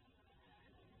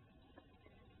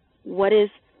 What is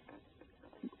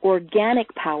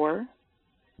organic power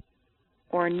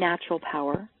or natural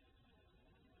power,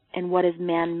 and what is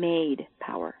man-made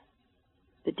power?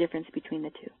 The difference between the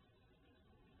two.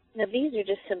 Now, these are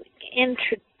just some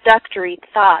introductory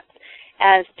thoughts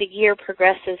as the year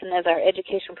progresses and as our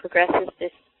education progresses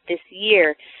this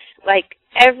year. Like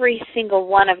every single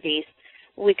one of these,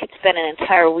 we could spend an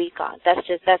entire week on. That's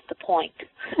the point.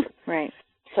 Right.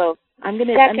 So I'm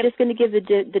just going to give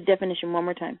the definition one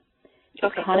more time.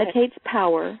 Okay, it connotates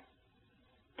power,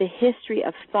 the history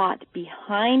of thought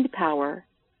behind power,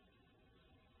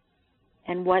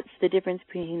 and what's the difference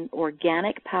between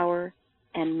organic power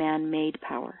and man-made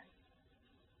power.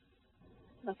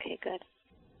 Okay, good.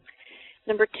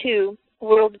 Number 2,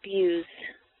 worldviews.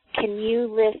 Can you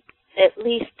list at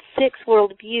least 6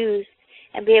 worldviews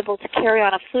and be able to carry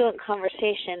on a fluent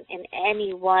conversation in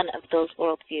any one of those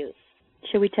worldviews?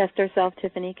 Should we test ourselves,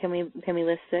 Tiffany? Can we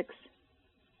list 6?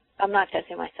 I'm not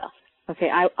testing myself. Okay,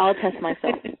 I'll test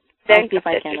myself. I'll see if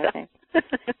I can. Okay.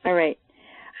 All right.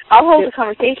 I'll hold a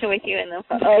conversation with you and then.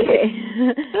 Okay.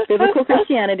 Biblical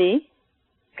Christianity.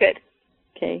 Good.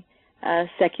 Okay.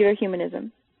 Secular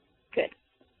humanism. Good.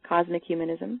 Cosmic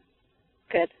humanism.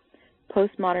 Good.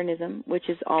 Postmodernism, which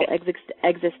is all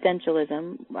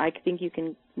existentialism. I think you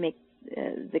can make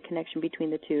the connection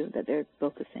between the two, that they're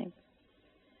both the same.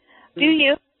 Do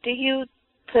you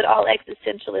put all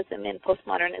existentialism in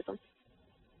postmodernism?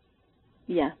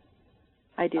 Yeah,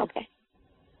 I do. Okay.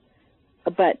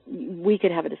 But we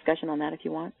could have a discussion on that if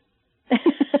you want.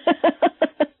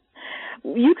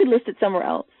 You could list it somewhere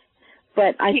else.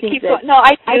 But I think keep that... going. No,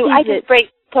 I do. I just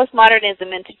break postmodernism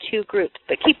into 2 groups,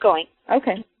 but keep going.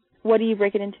 Okay. What do you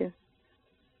break it into?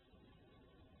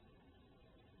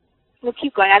 Well,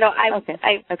 keep going. Okay.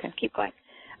 Keep going.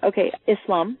 Okay,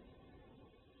 Islam.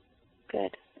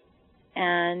 Good.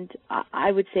 And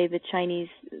I would say the Chinese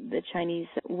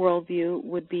worldview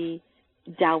would be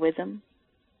Taoism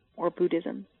or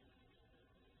Buddhism.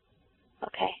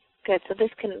 Okay, good. So this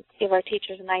can give our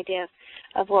teachers an idea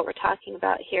of what we're talking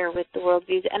about here with the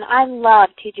worldviews. And I love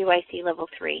TGYC Level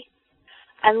 3.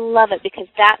 I love it because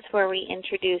that's where we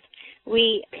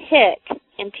pick,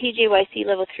 in TGYC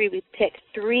Level 3, we pick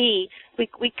 3.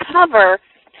 We cover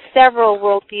several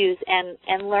worldviews and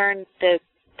learn the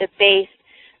base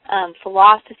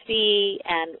philosophy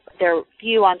and their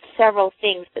view on several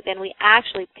things, but then we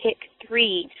actually pick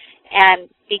 3 and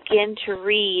begin to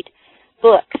read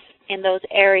books in those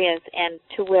areas, and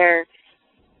to where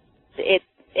it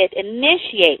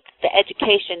initiates the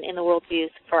education in the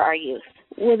worldviews for our youth.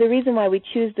 Well, the reason why we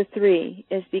choose the 3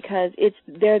 is because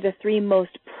they're the 3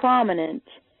 most prominent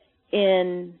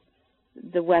in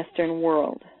the Western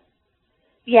world.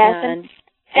 Yes,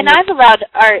 and I've allowed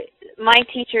my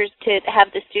teachers to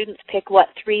have the students pick what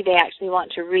 3 they actually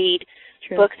want to read.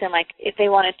 True. Books, and like if they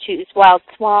want to choose Wild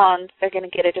Swans, they're going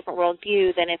to get a different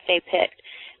worldview than if they picked,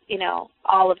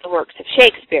 all of the works of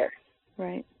Shakespeare.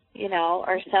 Right.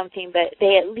 Or something, but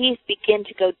they at least begin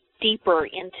to go deeper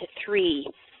into 3.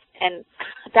 And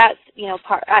that's,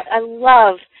 I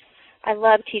love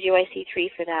TGYC 3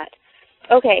 for that.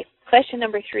 Okay, question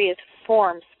number 3 is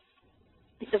forms.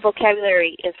 The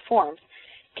vocabulary is forms.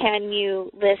 Can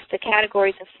you list the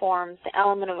categories of forms, the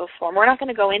element of a form? We're not going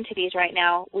to go into these right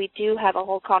now. We do have a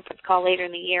whole conference call later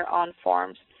in the year on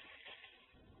forms.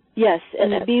 Yes,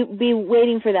 and be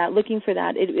waiting for that, looking for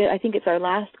that. I think it's our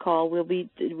last call. We'll be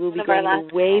going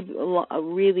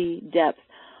really depth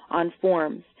on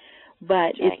forms.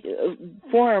 But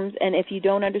forms, and if you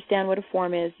don't understand what a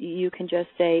form is, you can just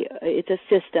say it's a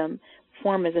system.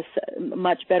 Form is a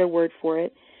much better word for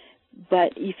it.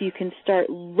 But if you can start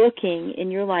looking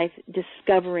in your life,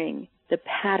 discovering the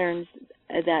patterns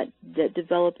that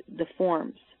develop the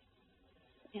forms,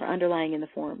 or underlying in the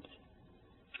forms.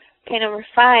 Okay, number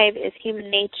 5 is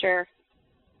human nature,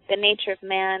 the nature of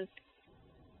man.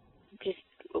 Just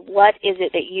what is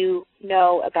it that you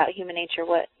know about human nature?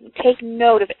 Take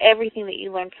note of everything that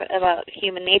you learn about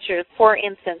human nature. For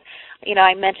instance,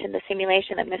 I mentioned the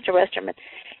simulation that Mr. Westerman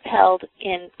held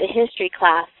in the history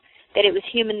class. that it was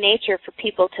human nature for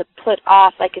people to put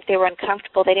off, like if they were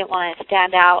uncomfortable, they didn't want to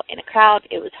stand out in a crowd.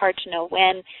 It was hard to know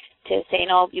when to say,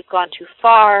 no, you've gone too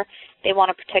far. They want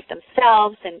to protect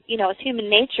themselves. And, you know, it's human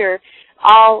nature.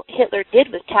 All Hitler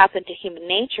did was tap into human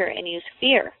nature and use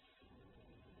fear.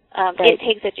 Right. It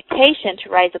takes education to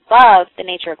rise above the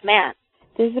nature of man.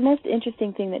 There's the most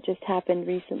interesting thing that just happened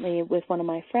recently with one of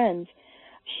my friends.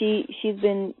 She's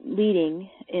been leading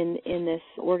in this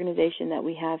organization that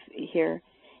we have here,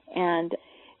 and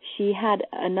she had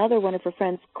another one of her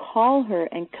friends call her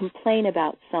and complain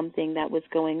about something that was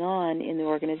going on in the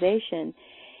organization.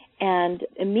 And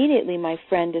immediately my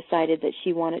friend decided that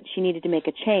she needed to make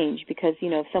a change, because, you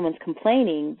know, if someone's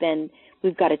complaining, then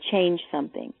we've got to change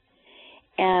something.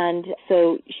 And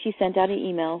so she sent out an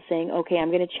email saying, okay, I'm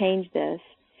going to change this.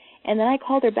 And then I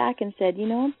called her back and said, you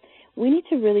know, we need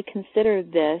to really consider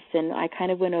this. And I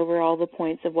kind of went over all the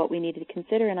points of what we needed to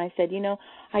consider. And I said, you know,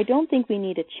 I don't think we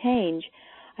need a change.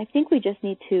 I think we just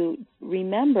need to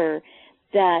remember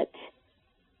that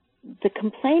the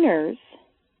complainers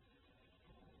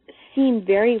seem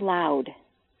very loud.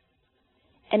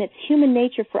 And it's human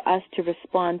nature for us to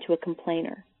respond to a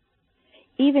complainer,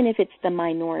 even if it's the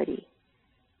minority.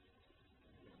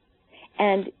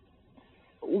 And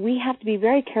we have to be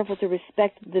very careful to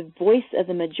respect the voice of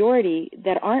the majority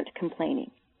that aren't complaining.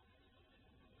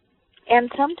 And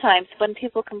sometimes when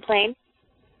people complain,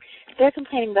 they're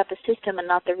complaining about the system and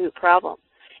not the root problem.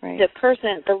 Right.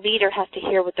 The leader has to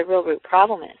hear what the real root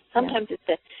problem is. Sometimes it's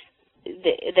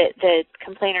the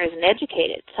complainer isn't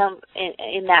educated.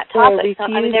 In that topic.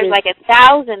 There's like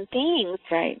 1,000 things,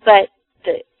 right. But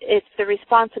it's the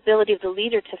responsibility of the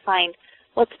leader to find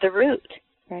what's the root.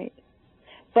 Right.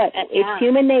 But it's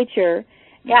human nature.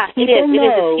 Yeah, it is. People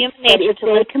know human nature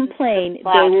that if they complain,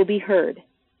 they will be heard.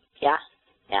 Yeah,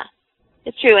 yeah.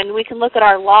 It's true. And we can look at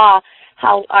our law,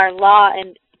 how our law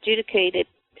and adjudicated,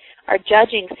 our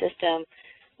judging system,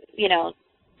 you know,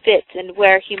 fits, and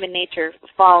where human nature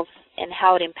falls and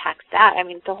how it impacts that. I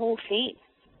mean, the whole thing.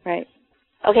 Right.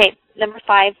 Okay, number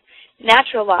 5,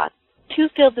 natural law. 2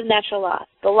 fields of natural law: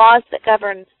 the laws that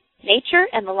govern nature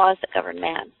and the laws that govern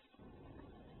man.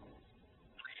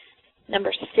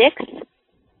 Number 6,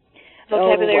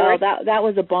 vocabulary. Oh, well, that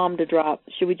was a bomb to drop.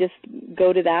 Should we just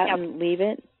go to that and leave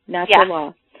it? Natural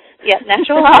law. Yeah,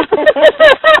 natural law.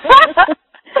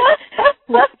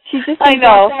 She just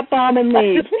drop that bomb and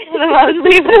leave. I was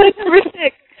leaving. Number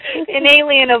 6,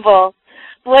 inalienable.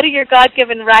 What are your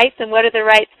God-given rights, and what are the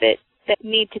rights that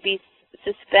need to be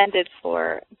suspended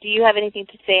for? Do you have anything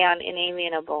to say on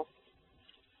inalienable?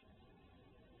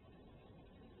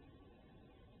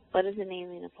 What is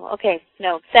inalienable? Okay,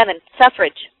 no. 7,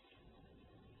 suffrage.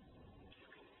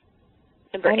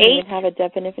 Number 8. I don't even have a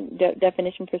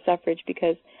definition for suffrage,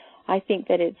 because I think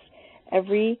that it's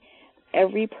every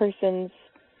person's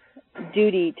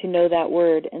duty to know that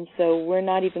word, and so we're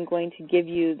not even going to give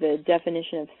you the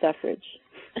definition of suffrage.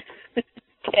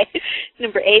 Okay.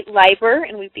 Number 8, Liber,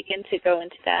 and we begin to go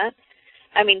into that.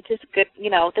 I mean, just good, you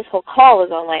know, this whole call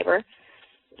is on Liber.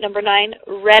 Number 9,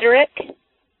 rhetoric.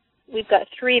 We've got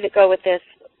 3 that go with this,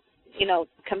 you know,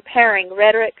 comparing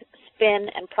rhetoric, spin,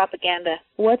 and propaganda.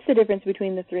 What's the difference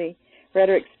between the 3?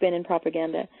 Rhetoric, spin, and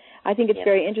propaganda. I think it's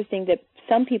very interesting that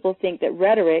some people think that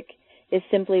rhetoric is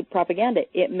simply propaganda.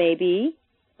 It may be,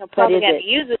 no, propaganda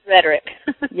uses rhetoric.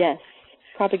 Yes,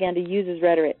 propaganda uses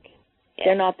rhetoric. Yes.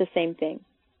 They're not the same thing.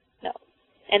 No.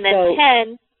 And then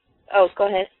 10, go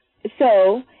ahead.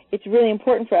 So it's really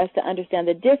important for us to understand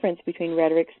the difference between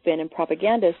rhetoric, spin, and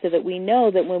propaganda, so that we know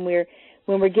that when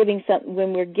we're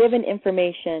given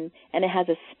information and it has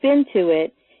a spin to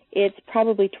it, it's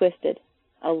probably twisted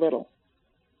a little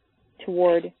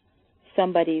toward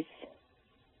somebody's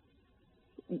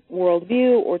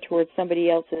worldview or towards somebody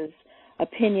else's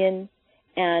opinion,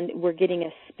 and we're getting a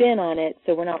spin on it,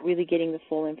 so we're not really getting the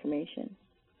full information.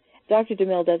 Dr.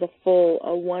 DeMille does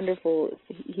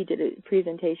he did a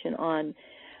presentation on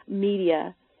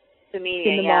media in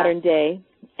the modern day,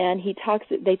 and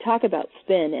they talk about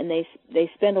spin, and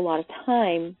they spend a lot of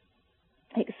time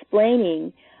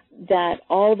explaining that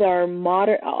all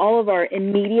of our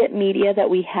immediate media that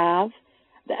we have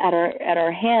at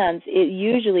our hands, it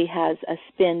usually has a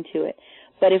spin to it.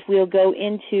 But if we'll go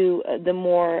into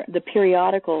the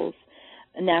periodicals,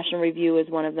 National Review is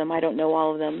one of them. I don't know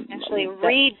all of them. Actually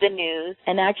read the news.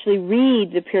 And actually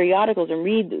read the periodicals and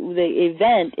read the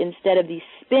event instead of the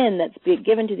spin that's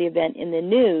given to the event in the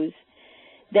news,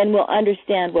 then we'll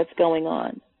understand what's going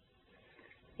on.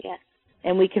 Yes.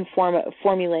 And we can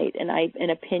formulate an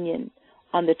opinion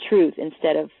on the truth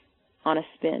instead of on a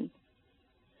spin.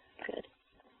 Good.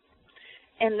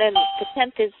 And then the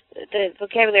 10th is the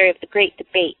vocabulary of the great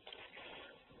debate.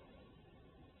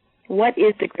 What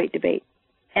is the great debate?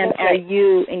 And are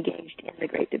you engaged in the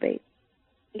great debate?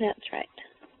 That's right.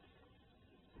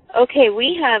 Okay,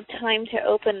 we have time to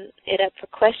open it up for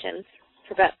questions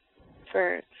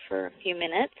for a few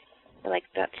minutes, for like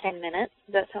about 10 minutes.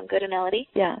 Does that sound good, Anelity?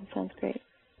 Yeah, it sounds great.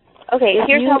 Okay,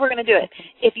 here's how we're going to do it.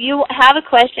 If you have a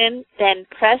question, then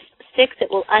press 6. It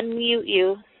will unmute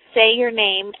you. Say your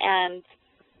name and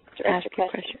ask your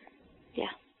question.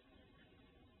 Yeah.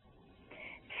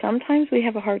 Sometimes we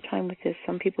have a hard time with this.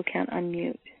 Some people can't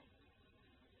unmute.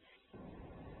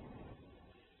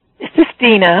 This is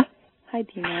Dina. Hi,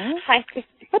 Dina. Hi.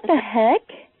 What the heck?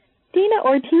 Dina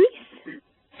Ortiz?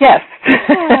 Yes.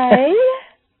 Hi.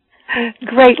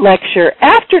 Great lecture.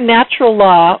 After natural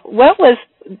law, what was,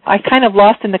 I kind of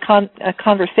lost in the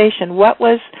conversation, what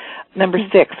was number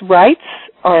 6, rights?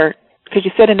 Or, because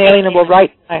you said inalienable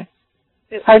right.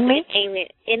 Pardon me?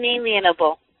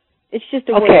 Inalienable. It's just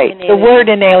a word. Okay, the word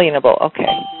inalienable. Okay.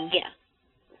 Yeah.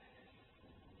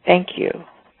 Thank you.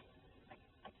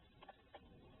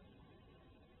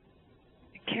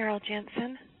 Carol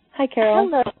Jensen. Hi, Carol.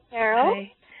 Hello, Carol.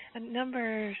 Hi.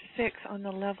 Number 6 on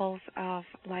the levels of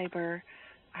Liber,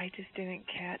 I just didn't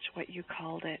catch what you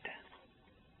called it.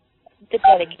 The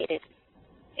dedicated.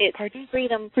 It's Pardon?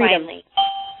 freedom finally.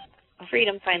 Okay.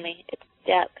 Freedom finally. It's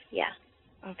depth. Yeah.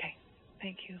 Okay.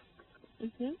 Thank you.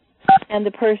 Mhm. And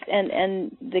the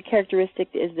and the characteristic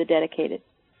is the dedicated.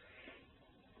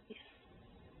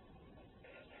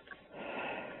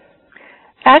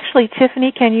 Actually,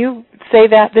 Tiffany, can you say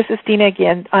that? This is Dina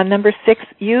again. On number 6,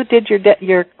 you did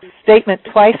your statement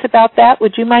twice about that.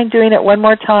 Would you mind doing it one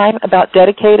more time about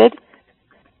dedicated?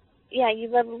 Yeah, you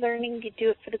love learning. You do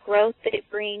it for the growth that it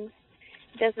brings.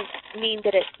 It doesn't mean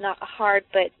that it's not hard,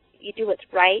 but you do what's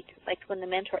right. Like when the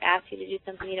mentor asks you to do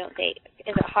something, you don't say,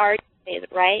 is it hard? You say, is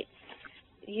it right?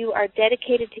 You are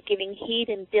dedicated to giving heed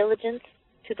and diligence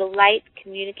to the light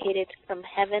communicated from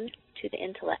heaven to the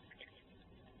intellect.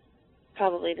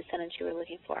 Probably the sentence you were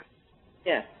looking for.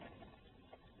 Yeah.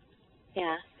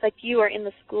 Yeah. It's like you are in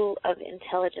the school of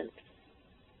intelligence,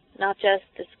 not just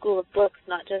the school of books,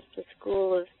 not just the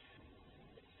school of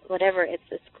whatever. It's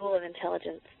the school of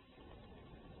intelligence,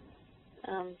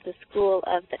 the school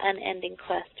of the unending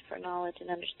quest for knowledge and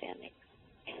understanding.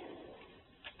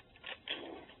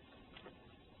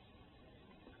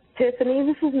 Tiffany,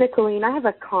 this is Nicolene. I have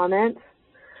a comment.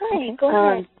 Hi, go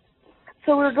ahead.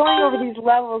 So we were going over these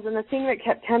levels, and the thing that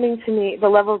kept coming to me, the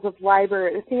levels of Liber,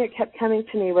 the thing that kept coming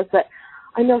to me was that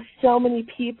I know so many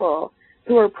people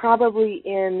who are probably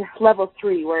in level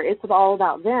 3, where it's all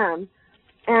about them,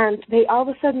 and they all of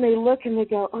a sudden they look and they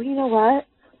go, oh, you know what?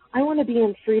 I want to be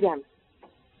in freedom.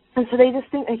 And so they just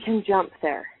think they can jump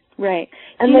there. Right.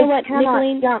 And you they know what, cannot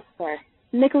Nicolene? jump there.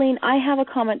 Nicolene, I have a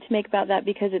comment to make about that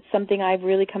because it's something I've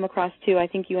really come across too. I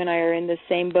think you and I are in the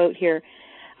same boat here.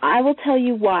 I will tell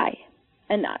you why.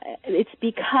 And it's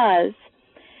because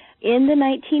in the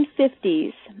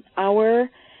 1950s, our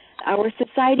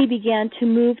society began to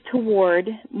move toward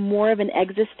more of an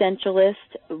existentialist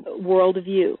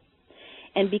worldview.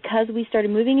 And because we started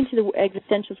moving into the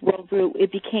existentialist worldview,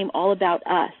 it became all about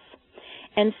us.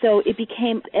 And so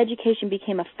education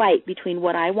became a fight between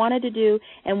what I wanted to do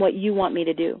and what you want me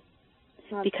to do.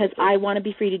 Because I want to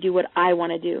be free to do what I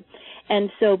want to do. And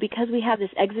so because we have this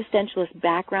existentialist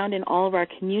background in all of our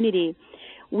community,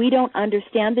 we don't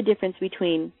understand the difference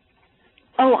between,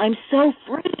 oh, I'm so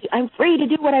free. I'm free to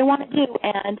do what I want to do,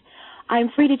 and I'm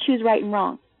free to choose right and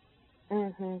wrong.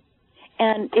 Mm-hmm.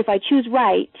 And if I choose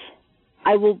right,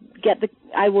 I will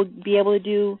be able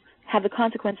to have the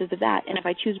consequences of that. And if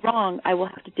I choose wrong, I will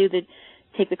have to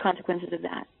take the consequences of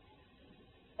that.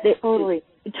 Totally.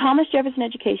 Thomas Jefferson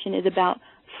education is about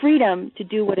freedom to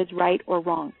do what is right or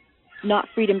wrong, not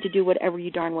freedom to do whatever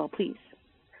you darn well please.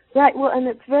 Right, well, and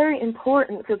it's very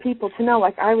important for people to know,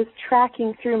 like I was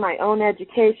tracking through my own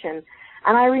education,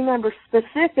 and I remember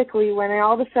specifically when I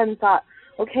all of a sudden thought,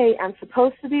 okay, I'm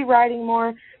supposed to be writing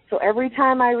more, so every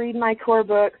time I read my core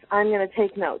books, I'm going to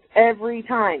take notes. Every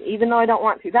time, even though I don't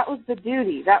want to. That was the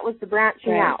duty. That was the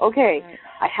branching out. Okay,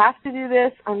 I have to do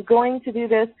this. I'm going to do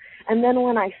this. And then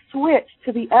when I switched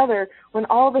to the other, when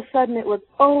all of a sudden it was,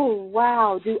 oh,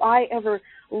 wow, do I ever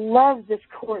love this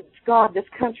court, this God, this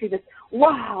country, this,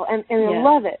 wow, and I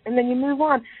love it. And then you move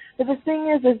on. But the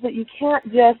thing is that you can't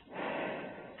just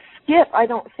skip, I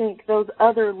don't think, those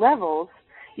other levels.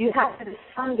 You have to,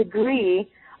 some degree,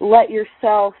 let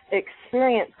yourself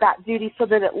experience that duty so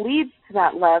that it leads to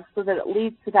that love, so that it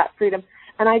leads to that freedom.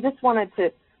 And I just wanted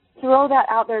to throw that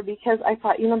out there because I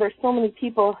thought, there's so many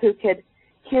people who could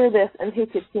hear this and who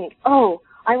could think, oh,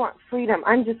 I want freedom.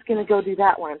 I'm just going to go do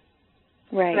that one.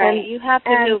 Right. Right. You have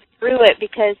to move through it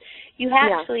because you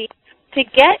actually to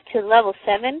get to level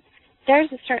 7,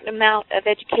 there's a certain amount of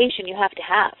education you have to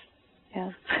have.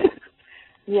 Yeah.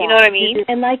 You know what I mean?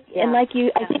 And like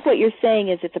you, I think what you're saying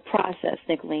is it's a process,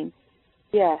 Nicolene.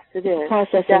 Yes, it is.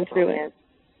 Processing through it. Is.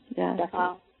 Yeah.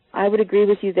 Wow. I would agree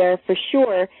with you there for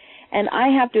sure. And I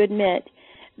have to admit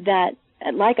that,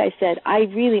 like I said, I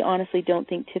really honestly don't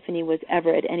think Tiffany was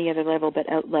ever at any other level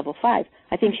but at level 5.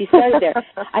 I think she started there.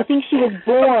 I think she was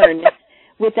born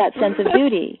with that sense of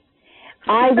duty.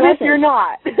 But if you're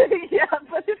not. Yeah,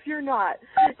 but if you're not.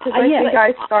 Because I think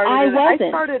I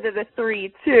started at a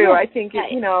 3, too. Yeah. I think,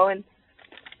 and...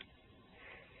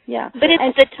 Yeah. But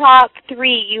it's the top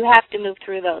 3. You have to move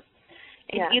through those.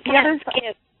 Yeah. You can't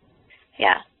skip.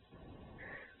 Yeah.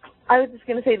 I was just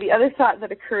going to say the other thought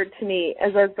that occurred to me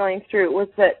as I was going through was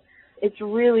that it's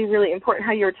really, really important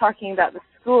how you were talking about the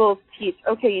schools teach,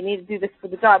 okay, you need to do this for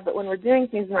the job, but when we're doing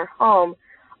things in our home,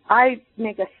 I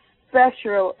make a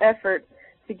special effort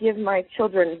to give my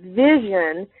children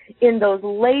vision in those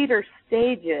later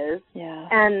stages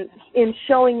and in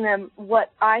showing them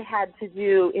what I had to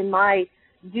do in my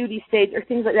duty stage or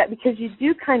things like that, because you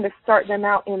do kind of start them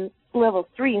out in level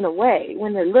 3 in a way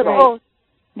when they're little.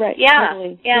 Right. Yeah.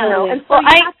 Totally. Yeah. And so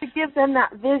you have to give them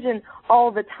that vision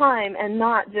all the time and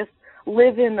not just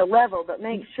live in the level, but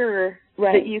make sure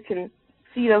that you can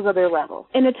see those other levels.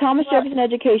 In the Thomas Jefferson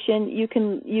education,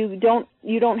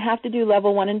 you don't have to do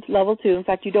level 1 and level 2. In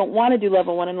fact, you don't want to do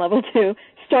level 1 and level 2.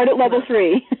 Start at level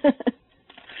 3.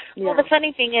 Well, the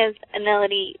funny thing is,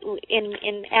 Melody,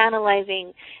 in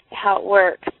analyzing how it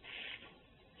works,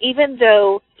 even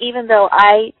though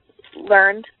I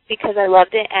learned because I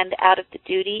loved it and out of the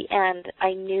duty, and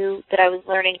I knew that I was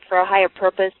learning for a higher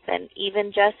purpose than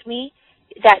even just me,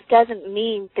 that doesn't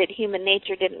mean that human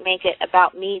nature didn't make it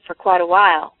about me for quite a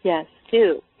while. Yes.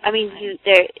 Too. I mean,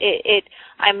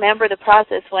 I remember the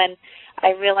process when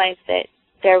I realized that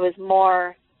there was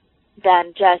more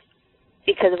than just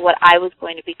because of what I was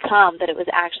going to become, that it was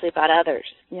actually about others.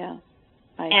 Yeah.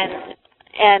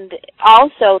 And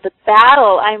also the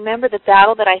battle, I remember the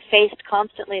battle that I faced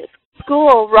constantly at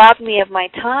school robbed me of my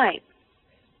time.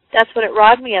 That's what it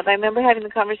robbed me of. I remember having the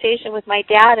conversation with my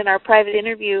dad in our private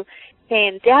interview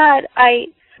saying, Dad, I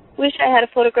wish I had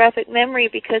a photographic memory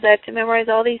because I have to memorize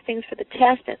all these things for the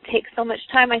test. It takes so much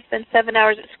time. I spend 7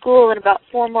 hours at school and about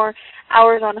 4 more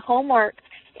hours on homework.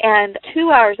 And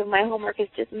 2 hours of my homework is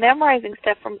just memorizing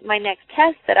stuff from my next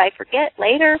test that I forget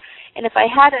later. And if I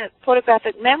had a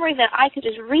photographic memory, then I could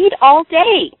just read all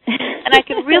day. And I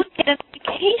could really get an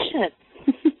education.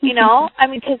 I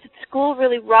mean, because school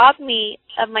really robbed me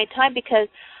of my time because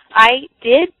I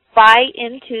did buy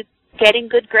into getting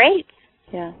good grades.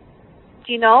 Yeah.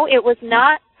 It was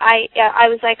not, I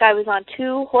was like I was on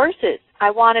 2 horses.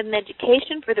 I wanted an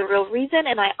education for the real reason,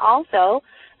 and I also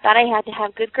thought I had to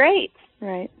have good grades.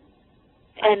 Right.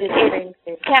 And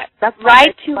it can't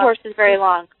ride 2 horses very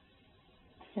long.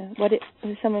 Yeah.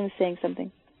 Someone was saying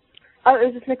something. Oh, it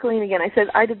was just Nicolene again. I said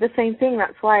I did the same thing.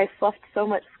 That's why I fluffed so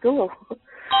much school.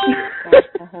 Gosh,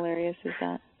 how hilarious is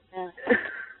that? Yeah.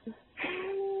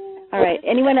 All right.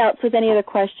 Anyone else with any other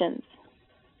questions?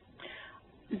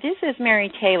 This is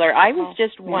Mary Taylor. I was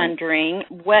just wondering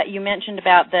what you mentioned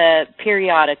about the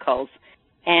periodicals,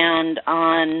 and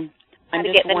I'm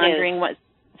just wondering what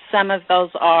some of those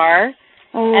are.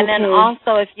 Oh, and then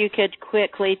also if you could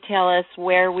quickly tell us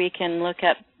where we can look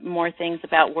up more things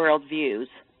about worldviews.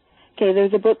 Okay,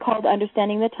 there's a book called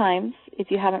Understanding the Times. If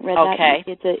you haven't read that,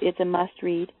 it's a must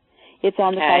read. It's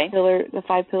on the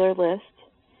 5 pillar list.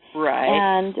 Right.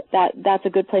 And that's a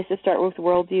good place to start with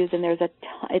worldviews. And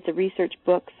it's a research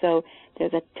book, so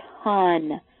there's a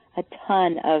ton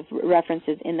of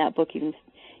references in that book you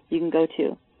can go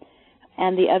to.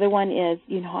 And the other one is,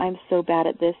 I'm so bad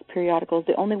at this, periodicals.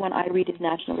 The only one I read is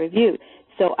National Review,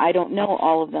 so I don't know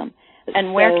all of them.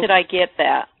 And where could I get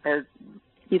that? Or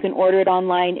you can order it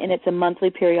online, and it's a monthly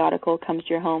periodical, comes to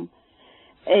your home.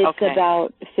 It's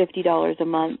about $50 a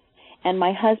month. And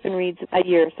my husband reads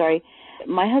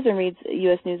My husband reads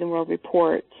U.S. News and World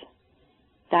Report.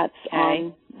 That's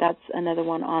another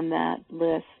one on that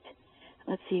list.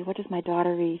 Let's see, what does my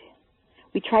daughter read?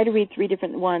 We try to read 3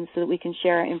 different ones so that we can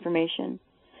share our information.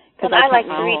 Well, I like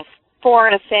to read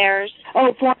Foreign Affairs.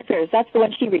 Oh, Foreign Affairs. That's the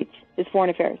one she reads, is Foreign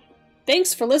Affairs.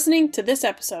 Thanks for listening to this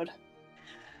episode.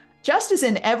 Just as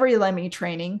in every Lemmy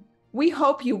training, we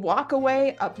hope you walk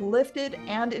away uplifted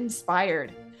and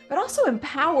inspired, but also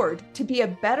empowered to be a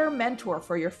better mentor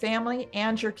for your family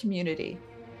and your community.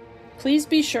 Please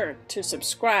be sure to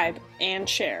subscribe and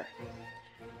share.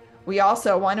 We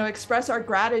also want to express our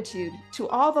gratitude to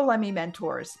all the Lemmy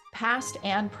mentors, past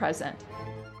and present.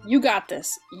 You got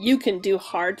this. You can do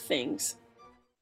hard things.